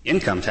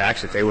income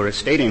tax, that they were a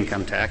state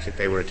income tax that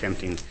they were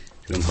attempting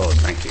to impose.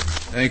 Thank you.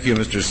 Thank you,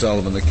 Mr.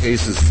 Sullivan. The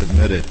case is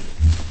submitted.